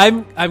trade?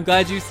 I'm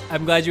glad you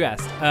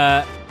asked.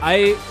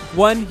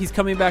 He's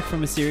coming back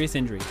from a serious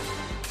injury,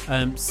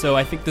 so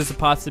I think there's a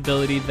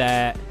possibility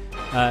that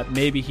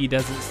maybe he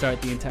doesn't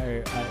start the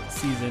entire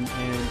season.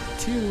 And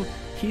 2,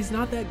 he's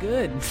not that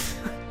good.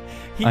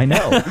 I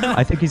know.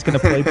 I think he's going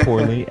to play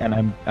poorly,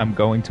 and I'm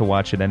going to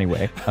watch it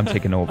anyway. I'm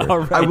taking over. All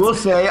right. I will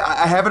say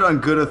I have it on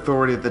good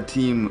authority that the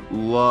team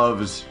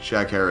loves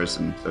Shaq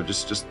Harrison, so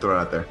just throw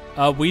it out there.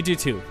 We do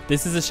too.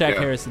 This is a Shaq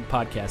Harrison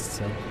podcast,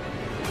 so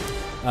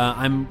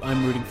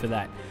I'm rooting for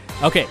that.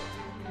 Okay,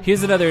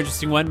 here's another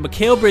interesting one.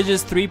 Mikal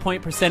Bridges'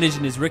 3-point percentage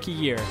in his rookie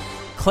year.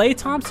 Klay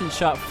Thompson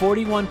shot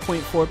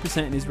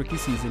 41.4% in his rookie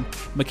season.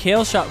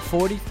 Mikal shot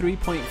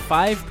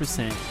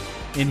 43.5%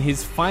 in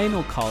his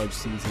final college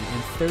season,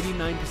 and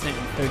 39% and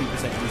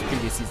 30% in his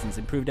previous seasons,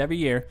 improved every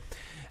year.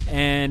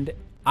 And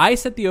I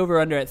set the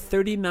over-under at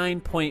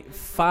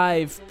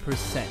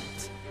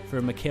 39.5% for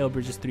Mikal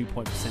Bridges'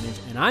 3-point percentage,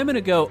 and I'm going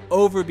to go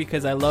over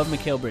because I love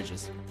Mikal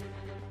Bridges.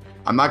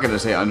 I'm not going to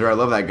say under. I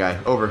love that guy.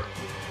 Over.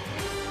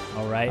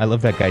 All right. I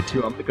love that guy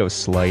too. I'm going to go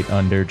slight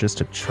under just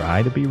to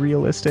try to be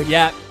realistic.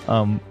 Yeah.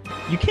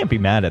 You can't be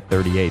mad at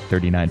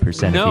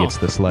 38-39% No. if he hits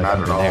the slight Not at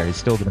under all. there. He's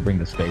still going to bring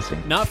the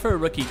spacing. Not for a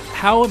rookie.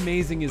 How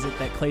amazing is it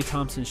that Klay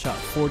Thompson shot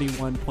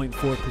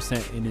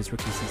 41.4% in his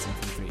rookie season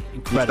from 3?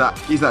 Incredible.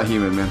 He's not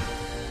human, man.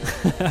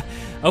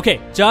 Okay,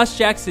 Josh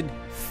Jackson,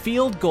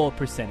 field goal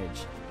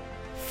percentage.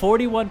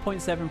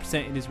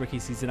 41.7% in his rookie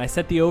season. I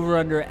set the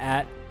over-under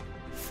at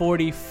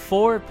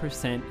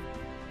 44%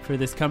 for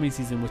this coming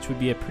season, which would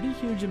be a pretty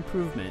huge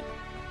improvement.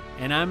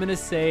 And I'm going to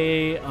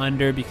say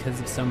under because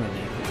of Summer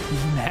League.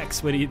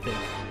 Max, what do you think?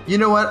 You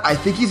know what? I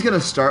think he's going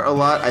to start a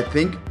lot. I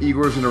think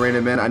Igor's going to rein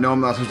him in. I know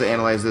I'm not supposed to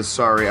analyze this.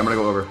 Sorry. I'm going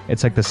to go over.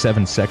 It's like the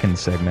 7-second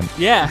segment.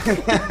 Yeah.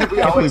 We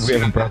always We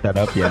haven't brought that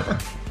up yet.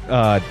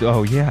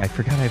 Oh, yeah, I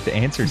forgot I have to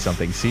answer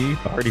something. See?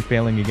 Already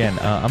failing again.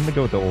 I'm going to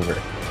go with the over.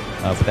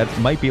 But that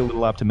might be a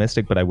little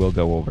optimistic, but I will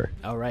go over.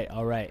 All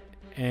right.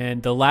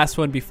 And the last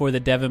one before the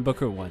Devin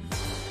Booker ones.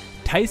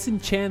 Tyson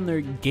Chandler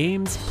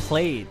games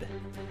played.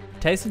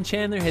 Tyson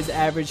Chandler has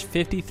averaged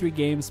 53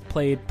 games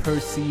played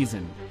per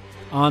season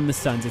on the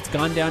Suns. It's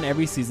gone down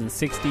every season,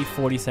 60,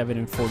 47,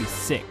 and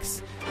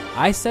 46.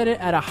 I set it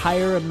at a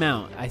higher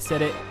amount. I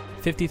set it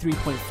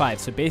 53.5.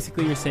 So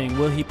basically you're saying,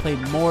 will he play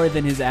more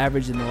than his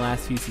average in the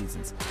last few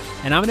seasons?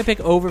 And I'm going to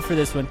pick over for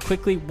this one.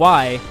 Quickly,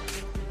 why?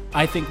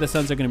 I think the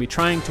Suns are going to be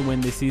trying to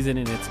win this season,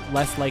 and it's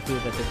less likely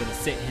that they're going to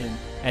sit him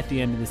at the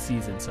end of the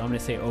season. So I'm going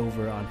to say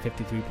over on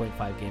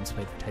 53.5 games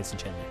played for Tyson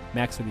Chandler.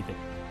 Max, what do you think?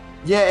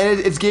 Yeah, and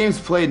it's games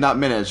played, not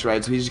minutes,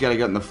 right? So he's just got to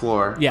get on the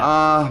floor.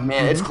 Yeah.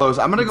 Man, it's close.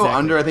 I'm going to go Exactly.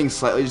 under, I think,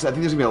 slightly. I think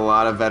there's going to be a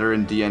lot of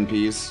veteran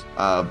DNPs,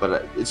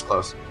 but it's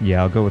close.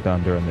 Yeah, I'll go with the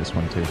under on this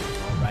one, too.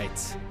 All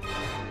right.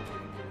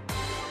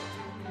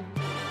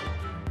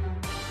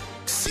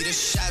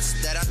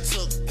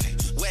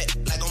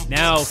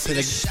 Now for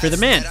the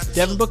man,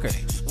 Devin Booker.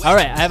 All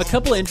right, I have a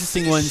couple of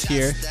interesting ones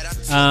here.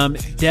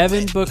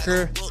 Devin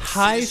Booker,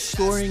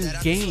 high-scoring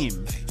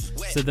game.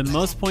 So the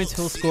most points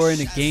he'll score in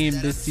a game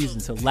this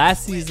season. So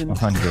last season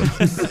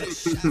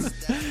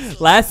 100.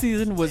 last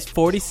season was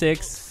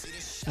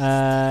 46,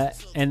 and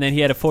then he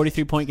had a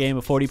 43-point game,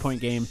 a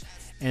 40-point game,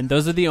 and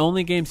those are the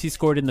only games he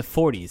scored in the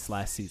 40s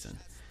last season.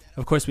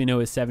 Of course, we know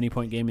his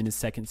 70-point game in his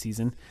second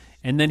season,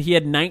 and then he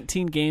had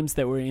 19 games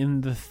that were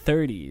in the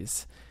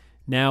 30s.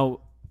 Now,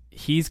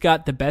 he's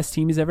got the best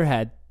team he's ever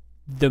had,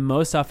 the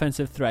most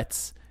offensive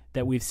threats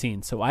that we've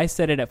seen. So I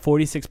set it at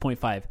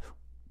 46.5.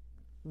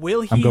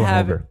 Will he I'm going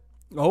have... over.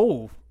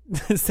 Oh,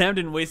 Sam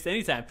didn't waste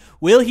any time.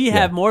 Will he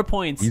have more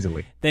points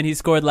easily than he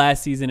scored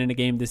last season in a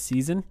game this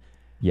season?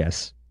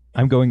 Yes.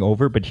 I'm going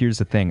over, but here's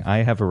the thing.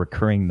 I have a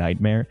recurring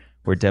nightmare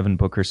where Devin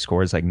Booker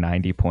scores like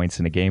 90 points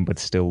in a game but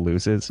still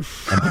loses.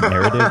 And the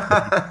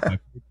narrative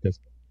is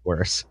just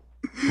worse.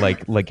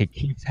 Like it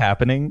keeps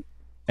happening,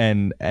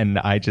 and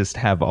I just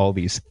have all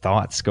these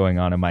thoughts going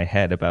on in my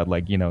head about,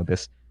 like, you know,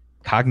 this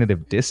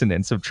cognitive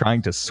dissonance of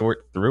trying to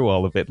sort through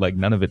all of it. Like,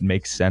 none of it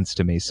makes sense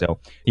to me. So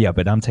yeah,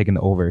 but I'm taking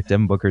the over.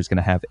 Devin Booker is going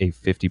to have a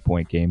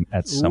 50-point game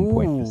at some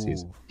point this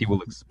season. He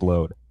will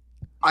explode.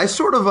 I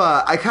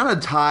kind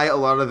of tie a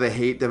lot of the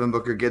hate Devin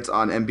Booker gets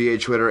on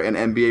NBA Twitter and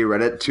NBA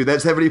Reddit to that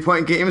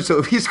 70-point game. So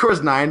if he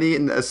scores 90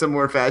 in a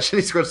similar fashion,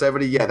 he scores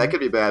 70, yeah, that could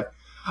be bad.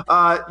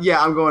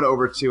 Yeah, I'm going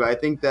over too. I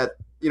think that,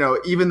 you know,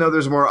 even though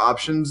there's more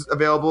options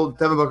available,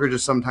 Devin Booker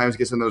just sometimes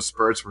gets in those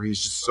spurts where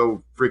he's just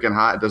so freaking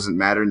hot, it doesn't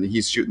matter, and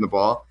he's shooting the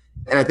ball.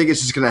 And I think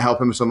it's just going to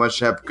help him so much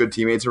to have good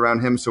teammates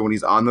around him. So when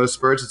he's on those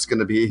spurts, it's going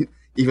to be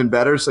even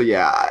better. So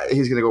yeah,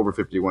 he's going to go over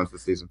 50 once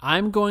this season.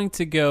 I'm going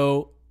to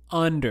go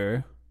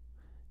under.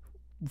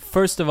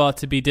 First of all,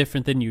 to be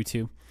different than you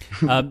two.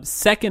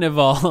 Second of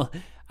all,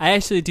 I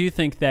actually do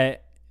think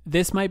that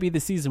this might be the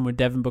season where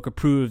Devin Booker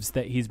proves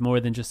that he's more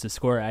than just a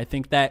scorer. I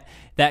think that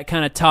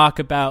kind of talk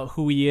about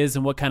who he is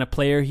and what kind of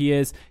player he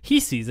is, he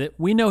sees it.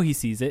 We know he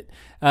sees it.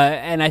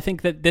 And I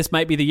think that this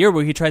might be the year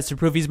where he tries to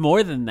prove he's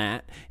more than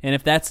that. And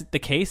if that's the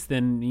case,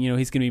 then,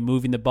 he's going to be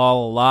moving the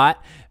ball a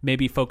lot,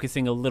 maybe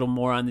focusing a little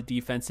more on the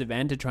defensive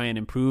end to try and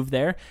improve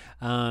there.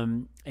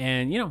 And,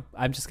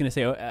 I'm just going to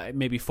say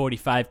maybe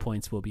 45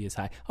 points will be his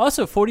high.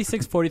 Also,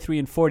 46, 43,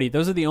 and 40.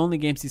 Those are the only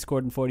games he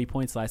scored in 40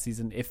 points last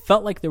season. It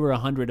felt like there were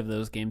 100 of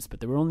those games, but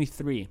there were only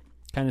 3.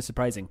 Kind of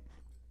surprising.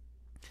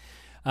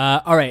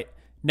 All right.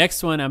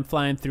 Next one, I'm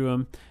flying through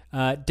them.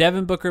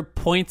 Devin Booker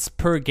points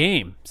per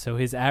game. So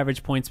his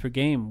average points per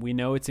game. We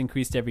know it's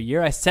increased every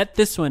year. I set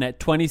this one at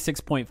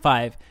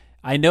 26.5.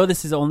 I know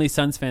this is only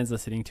Suns fans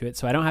listening to it,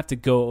 so I don't have to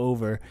go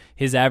over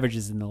his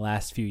averages in the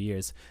last few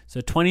years.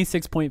 So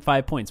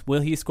 26.5 points.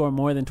 Will he score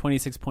more than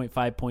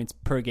 26.5 points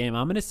per game?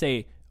 I'm going to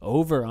say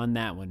over on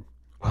that one.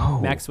 Oh.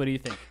 Max, what do you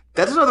think?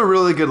 That's another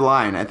really good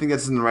line. I think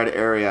that's in the right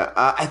area.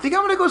 I think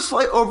I'm going to go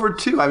slight over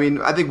too. I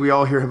mean, I think we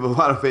all here have a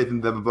lot of faith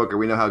in Devin Booker.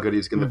 We know how good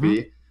he's going to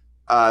be.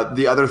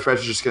 The other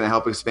threats are just going to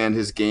help expand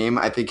his game.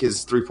 I think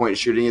his 3-point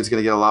shooting is going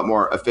to get a lot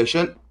more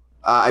efficient.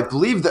 I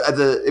believe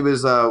that it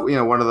was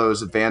one of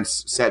those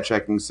advanced stat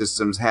checking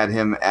systems had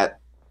him at,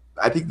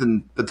 I think,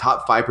 the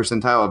top 5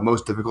 percentile of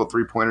most difficult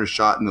 3-pointers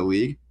shot in the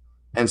league,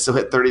 and still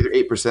hit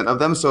 38% of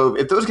them. So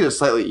if those get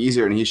slightly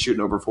easier and he's shooting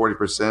over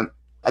 40%,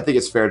 I think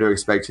it's fair to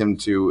expect him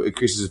to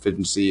increase his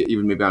efficiency,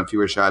 even maybe on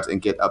fewer shots, and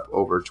get up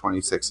over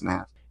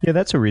 26.5. Yeah,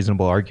 that's a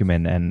reasonable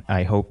argument, and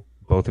I hope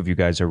both of you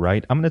guys are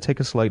right. I'm going to take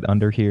a slight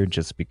under here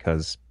just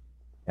because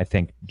I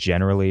think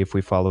generally if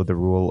we follow the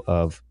rule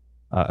of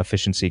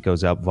efficiency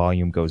goes up,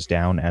 volume goes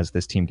down as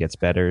this team gets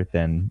better,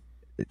 then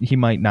he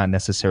might not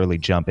necessarily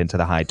jump into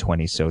the high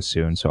 20s so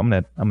soon. So I'm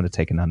gonna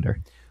take an under.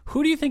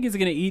 Who do you think is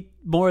going to eat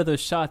more of those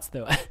shots,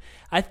 though?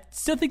 I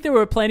still think there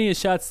were plenty of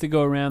shots to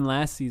go around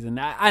last season.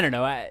 I don't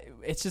know.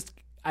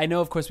 I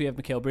know, of course, we have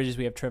Mikal Bridges,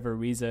 we have Trevor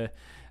Ariza.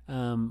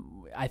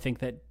 I think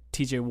that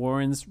TJ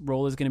Warren's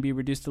role is going to be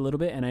reduced a little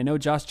bit, and I know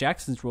Josh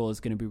Jackson's role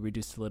is going to be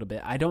reduced a little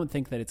bit. I don't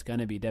think that it's going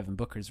to be Devin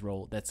Booker's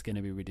role that's going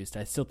to be reduced.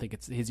 I still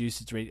think his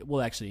usage rate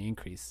will actually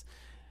increase,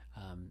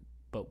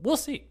 but we'll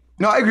see.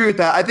 No, I agree with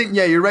that. I think,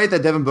 you're right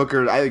that Devin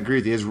Booker, I agree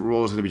with you, his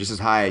role is going to be just as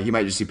high. He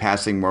might just be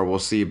passing more. We'll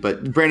see.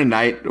 But Brandon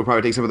Knight will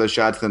probably take some of those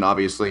shots, then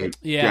obviously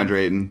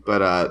DeAndre Ayton.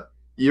 But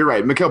you're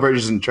right. Mikal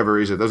Bridges and Trevor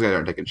Ariza, those guys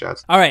aren't taking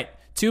shots. All right,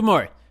 2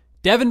 more.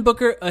 Devin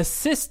Booker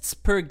assists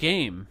per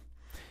game.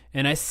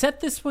 And I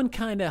set this one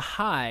kind of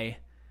high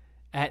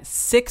at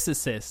 6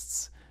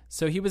 assists.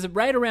 So he was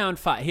right around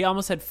 5. He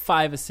almost had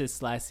 5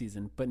 assists last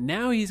season. But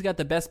now he's got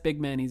the best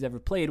big man he's ever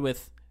played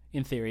with,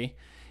 in theory.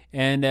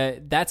 And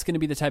that's going to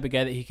be the type of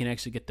guy that he can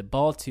actually get the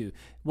ball to.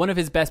 One of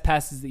his best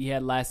passes that he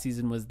had last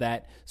season was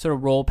that sort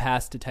of roll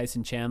pass to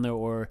Tyson Chandler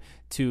or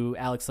to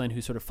Alex Len,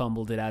 who sort of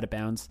fumbled it out of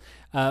bounds.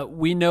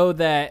 We know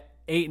that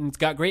Ayton's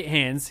got great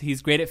hands.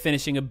 He's great at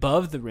finishing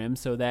above the rim,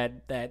 so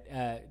that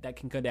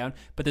can go down.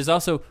 But there's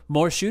also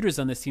more shooters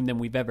on this team than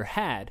we've ever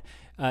had.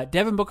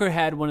 Devin Booker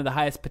had one of the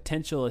highest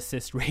potential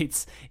assist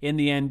rates in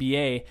the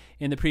NBA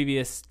in the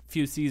previous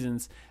few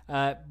seasons,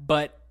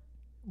 but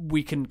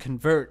we can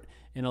convert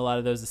in a lot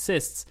of those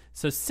assists.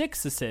 So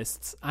 6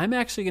 assists, I'm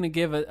actually going to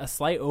give a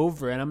slight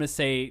over, and I'm going to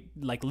say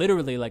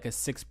literally a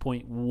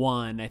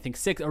 6.1. I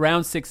think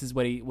around 6 is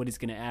what he's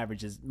going to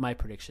average is my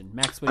prediction.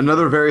 Max,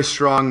 another very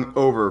strong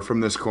over from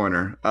this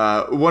corner.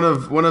 One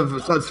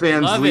of Suns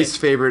fans' least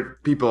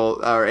favorite people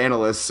or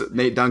analysts,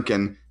 Nate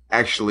Duncan,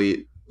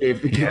 actually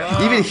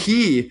even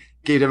he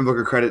gave Devin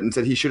Booker credit and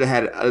said he should have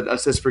had an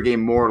assist per game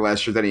more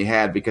last year than he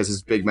had because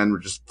his big men were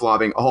just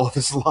flobbing all of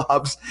his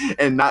lobs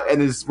and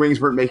his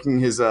wings weren't making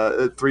his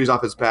threes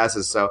off his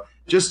passes. So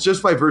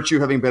just by virtue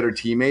of having better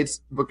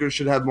teammates, Booker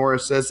should have more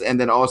assists, and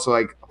then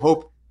also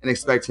hope and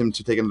expect him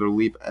to take another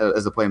leap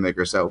as a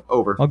playmaker. So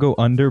over. I'll go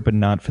under, but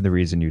not for the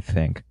reason you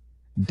think.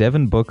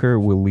 Devin Booker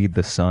will lead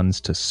the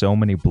Suns to so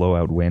many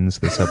blowout wins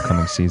this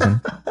upcoming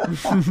season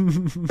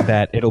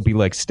that it'll be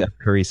like Steph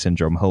Curry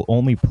syndrome. He'll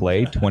only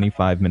play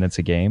 25 minutes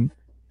a game,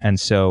 and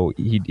so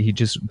he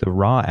just the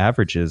raw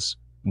averages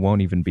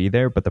won't even be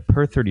there, but the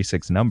per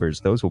 36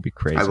 numbers, those will be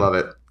crazy. I love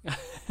it.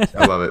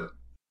 I love it.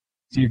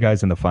 See you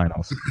guys in the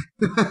finals.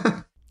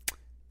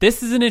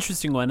 This is an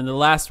interesting one, and the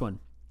last one.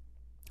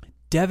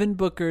 Devin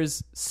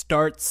Booker's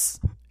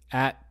starts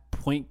at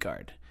point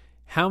guard.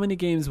 How many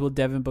games will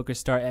Devin Booker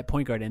start at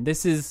point guard? And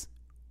this is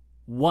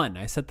 1.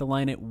 I set the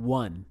line at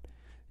 1.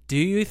 Do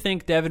you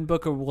think Devin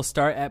Booker will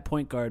start at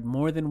point guard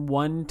more than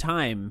one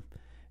time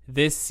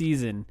this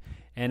season?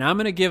 And I'm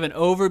going to give an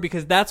over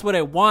because that's what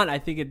I want. I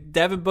think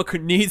Devin Booker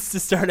needs to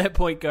start at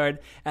point guard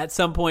at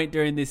some point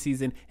during this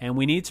season. And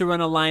we need to run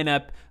a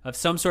lineup of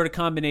some sort of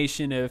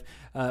combination of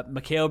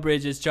Mikal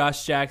Bridges,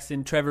 Josh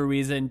Jackson, Trevor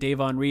Ariza, and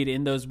Davon Reed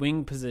in those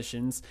wing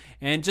positions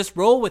and just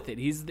roll with it.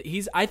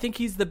 I think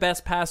he's the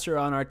best passer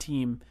on our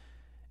team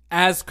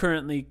as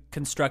currently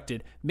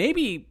constructed.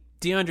 Maybe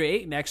DeAndre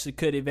Ayton actually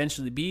could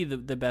eventually be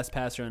the best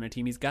passer on our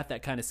team. He's got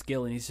that kind of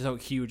skill and he's so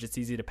huge it's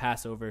easy to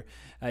pass over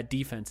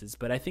defenses.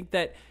 But I think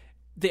that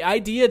the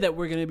idea that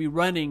we're going to be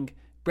running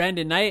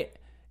Brandon Knight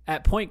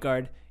at point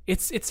guard,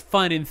 it's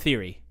fun in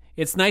theory.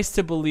 It's nice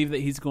to believe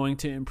that he's going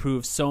to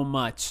improve so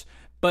much,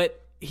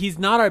 but he's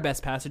not our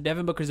best passer.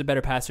 Devin Booker's a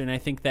better passer, and I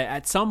think that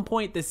at some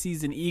point this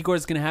season,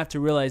 Igor's going to have to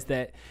realize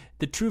that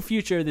the true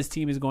future of this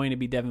team is going to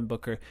be Devin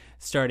Booker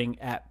starting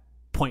at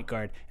point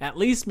guard. At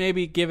least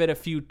maybe give it a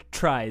few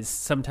tries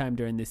sometime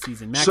during this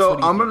season. Max, so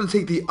I'm going to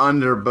take the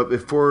under, but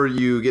before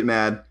you get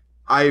mad,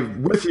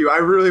 I'm with you. I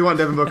really want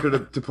Devin Booker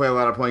to play a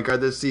lot of point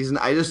guard this season.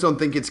 I just don't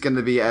think it's going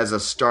to be as a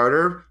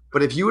starter.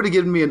 But if you would have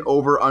given me an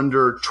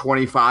over-under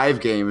 25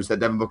 games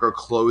that Devin Booker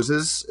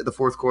closes the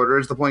fourth quarter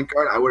as the point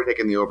guard, I would have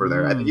taken the over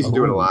there. I think he's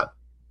doing a lot.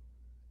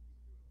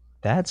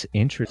 That's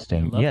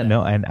interesting. Yeah, that.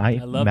 no, and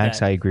Max,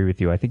 that. I agree with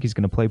you. I think he's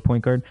going to play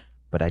point guard,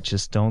 but I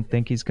just don't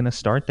think he's going to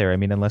start there. I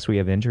mean, unless we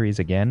have injuries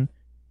again,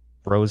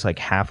 throws like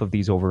half of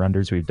these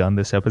over-unders we've done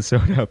this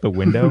episode out the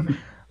window.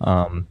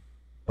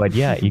 But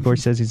yeah, Igor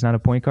says he's not a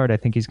point guard. I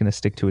think he's going to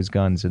stick to his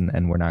guns,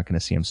 and we're not going to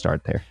see him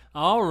start there.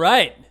 All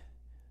right.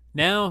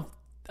 Now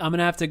I'm going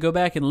to have to go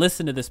back and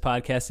listen to this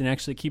podcast and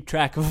actually keep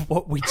track of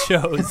what we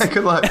chose.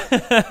 Good luck.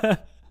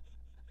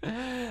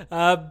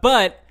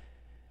 But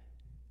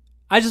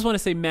I just want to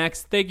say,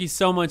 Max, thank you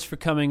so much for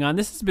coming on.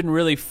 This has been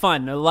really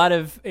fun.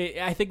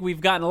 I think we've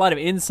gotten a lot of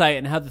insight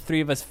in how the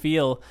three of us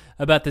feel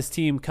about this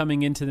team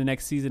coming into the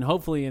next season,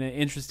 hopefully in an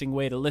interesting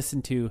way to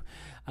listen to.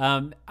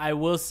 I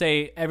will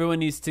say everyone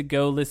needs to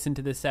go listen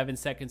to the 7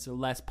 Seconds or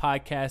Less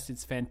podcast.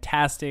 It's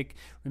fantastic.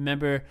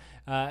 Remember,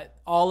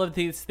 all of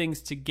these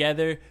things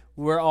together,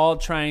 we're all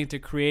trying to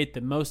create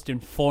the most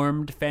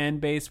informed fan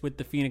base with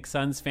the Phoenix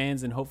Suns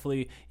fans, and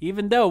hopefully,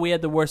 even though we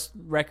had the worst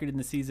record in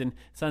the season,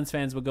 Suns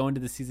fans will go into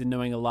the season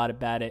knowing a lot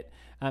about it.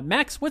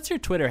 Max, what's your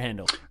Twitter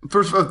handle?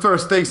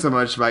 First, thanks so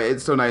much, Mike.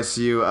 It's so nice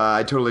to you.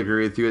 I totally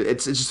agree with you.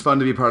 It's just fun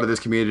to be part of this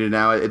community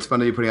now. It's fun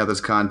to be putting out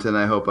this content.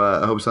 I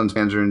hope Suns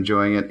fans are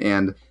enjoying it,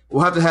 and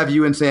we'll have to have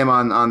you and Sam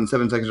on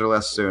 7 Seconds or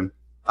Less soon.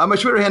 My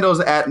Twitter handle is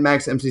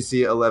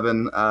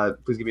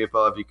 @MaxMCC11. Please give me a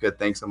follow if you could.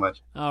 Thanks so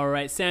much. All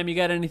right, Sam, you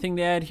got anything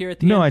to add here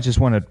at the No, end? I just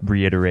want to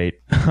reiterate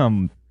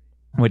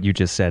what you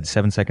just said.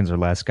 7 Seconds or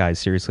Less, guys.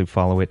 Seriously,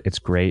 follow it. It's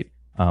great.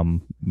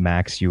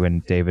 Max, you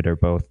and David are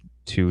both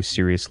two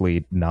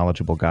seriously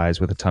knowledgeable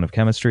guys with a ton of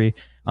chemistry.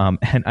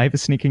 And I have a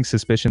sneaking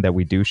suspicion that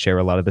we do share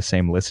a lot of the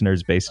same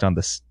listeners based on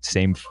the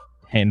same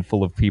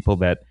handful of people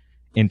that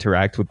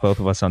interact with both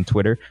of us on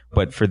Twitter.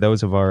 But for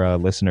those of our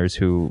listeners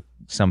who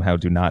somehow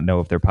do not know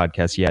of their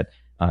podcast yet,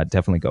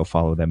 definitely go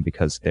follow them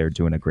because they're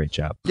doing a great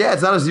job. Yeah,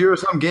 it's not a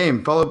zero-sum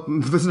game.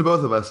 Listen to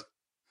both of us.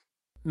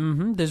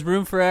 There's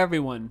room for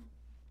everyone.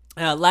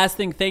 Last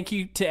thing, thank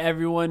you to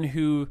everyone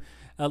who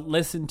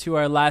listened to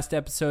our last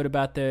episode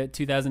about the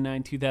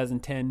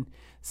 2009-2010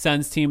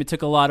 Suns team. It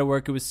took a lot of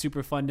work. It was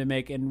super fun to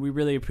make, and we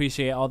really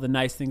appreciate all the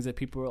nice things that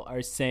people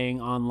are saying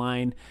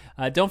online.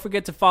 Don't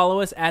forget to follow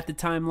us at the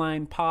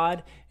Timeline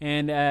Pod,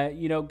 and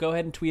go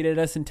ahead and tweet at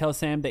us and tell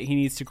Sam that he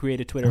needs to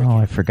create a Twitter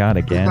account. I forgot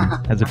again.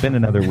 Has it been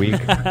another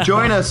week?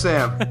 Join us,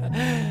 Sam.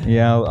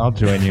 Yeah, I'll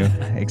join you.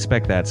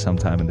 Expect that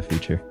sometime in the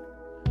future.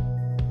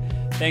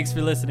 Thanks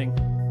for listening.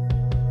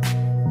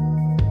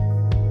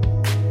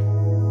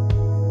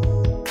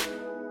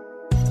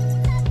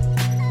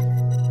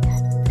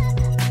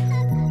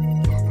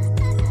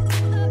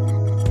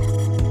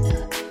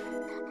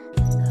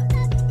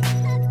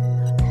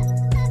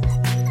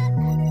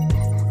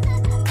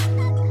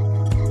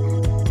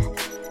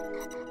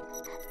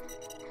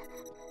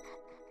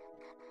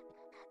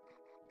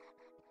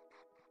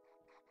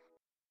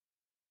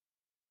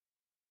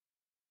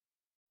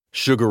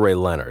 Sugar Ray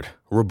Leonard,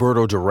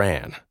 Roberto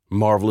Duran,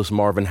 Marvelous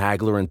Marvin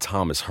Hagler, and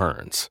Thomas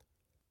Hearns.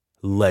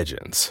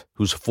 Legends,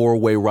 whose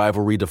four-way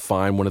rivalry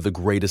defined one of the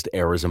greatest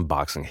eras in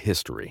boxing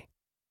history.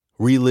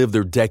 Relive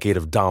their decade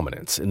of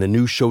dominance in the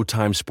new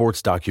Showtime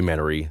sports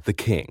documentary, The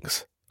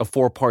Kings, a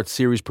 4-part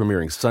series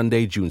premiering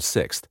Sunday, June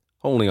 6th,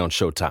 only on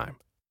Showtime.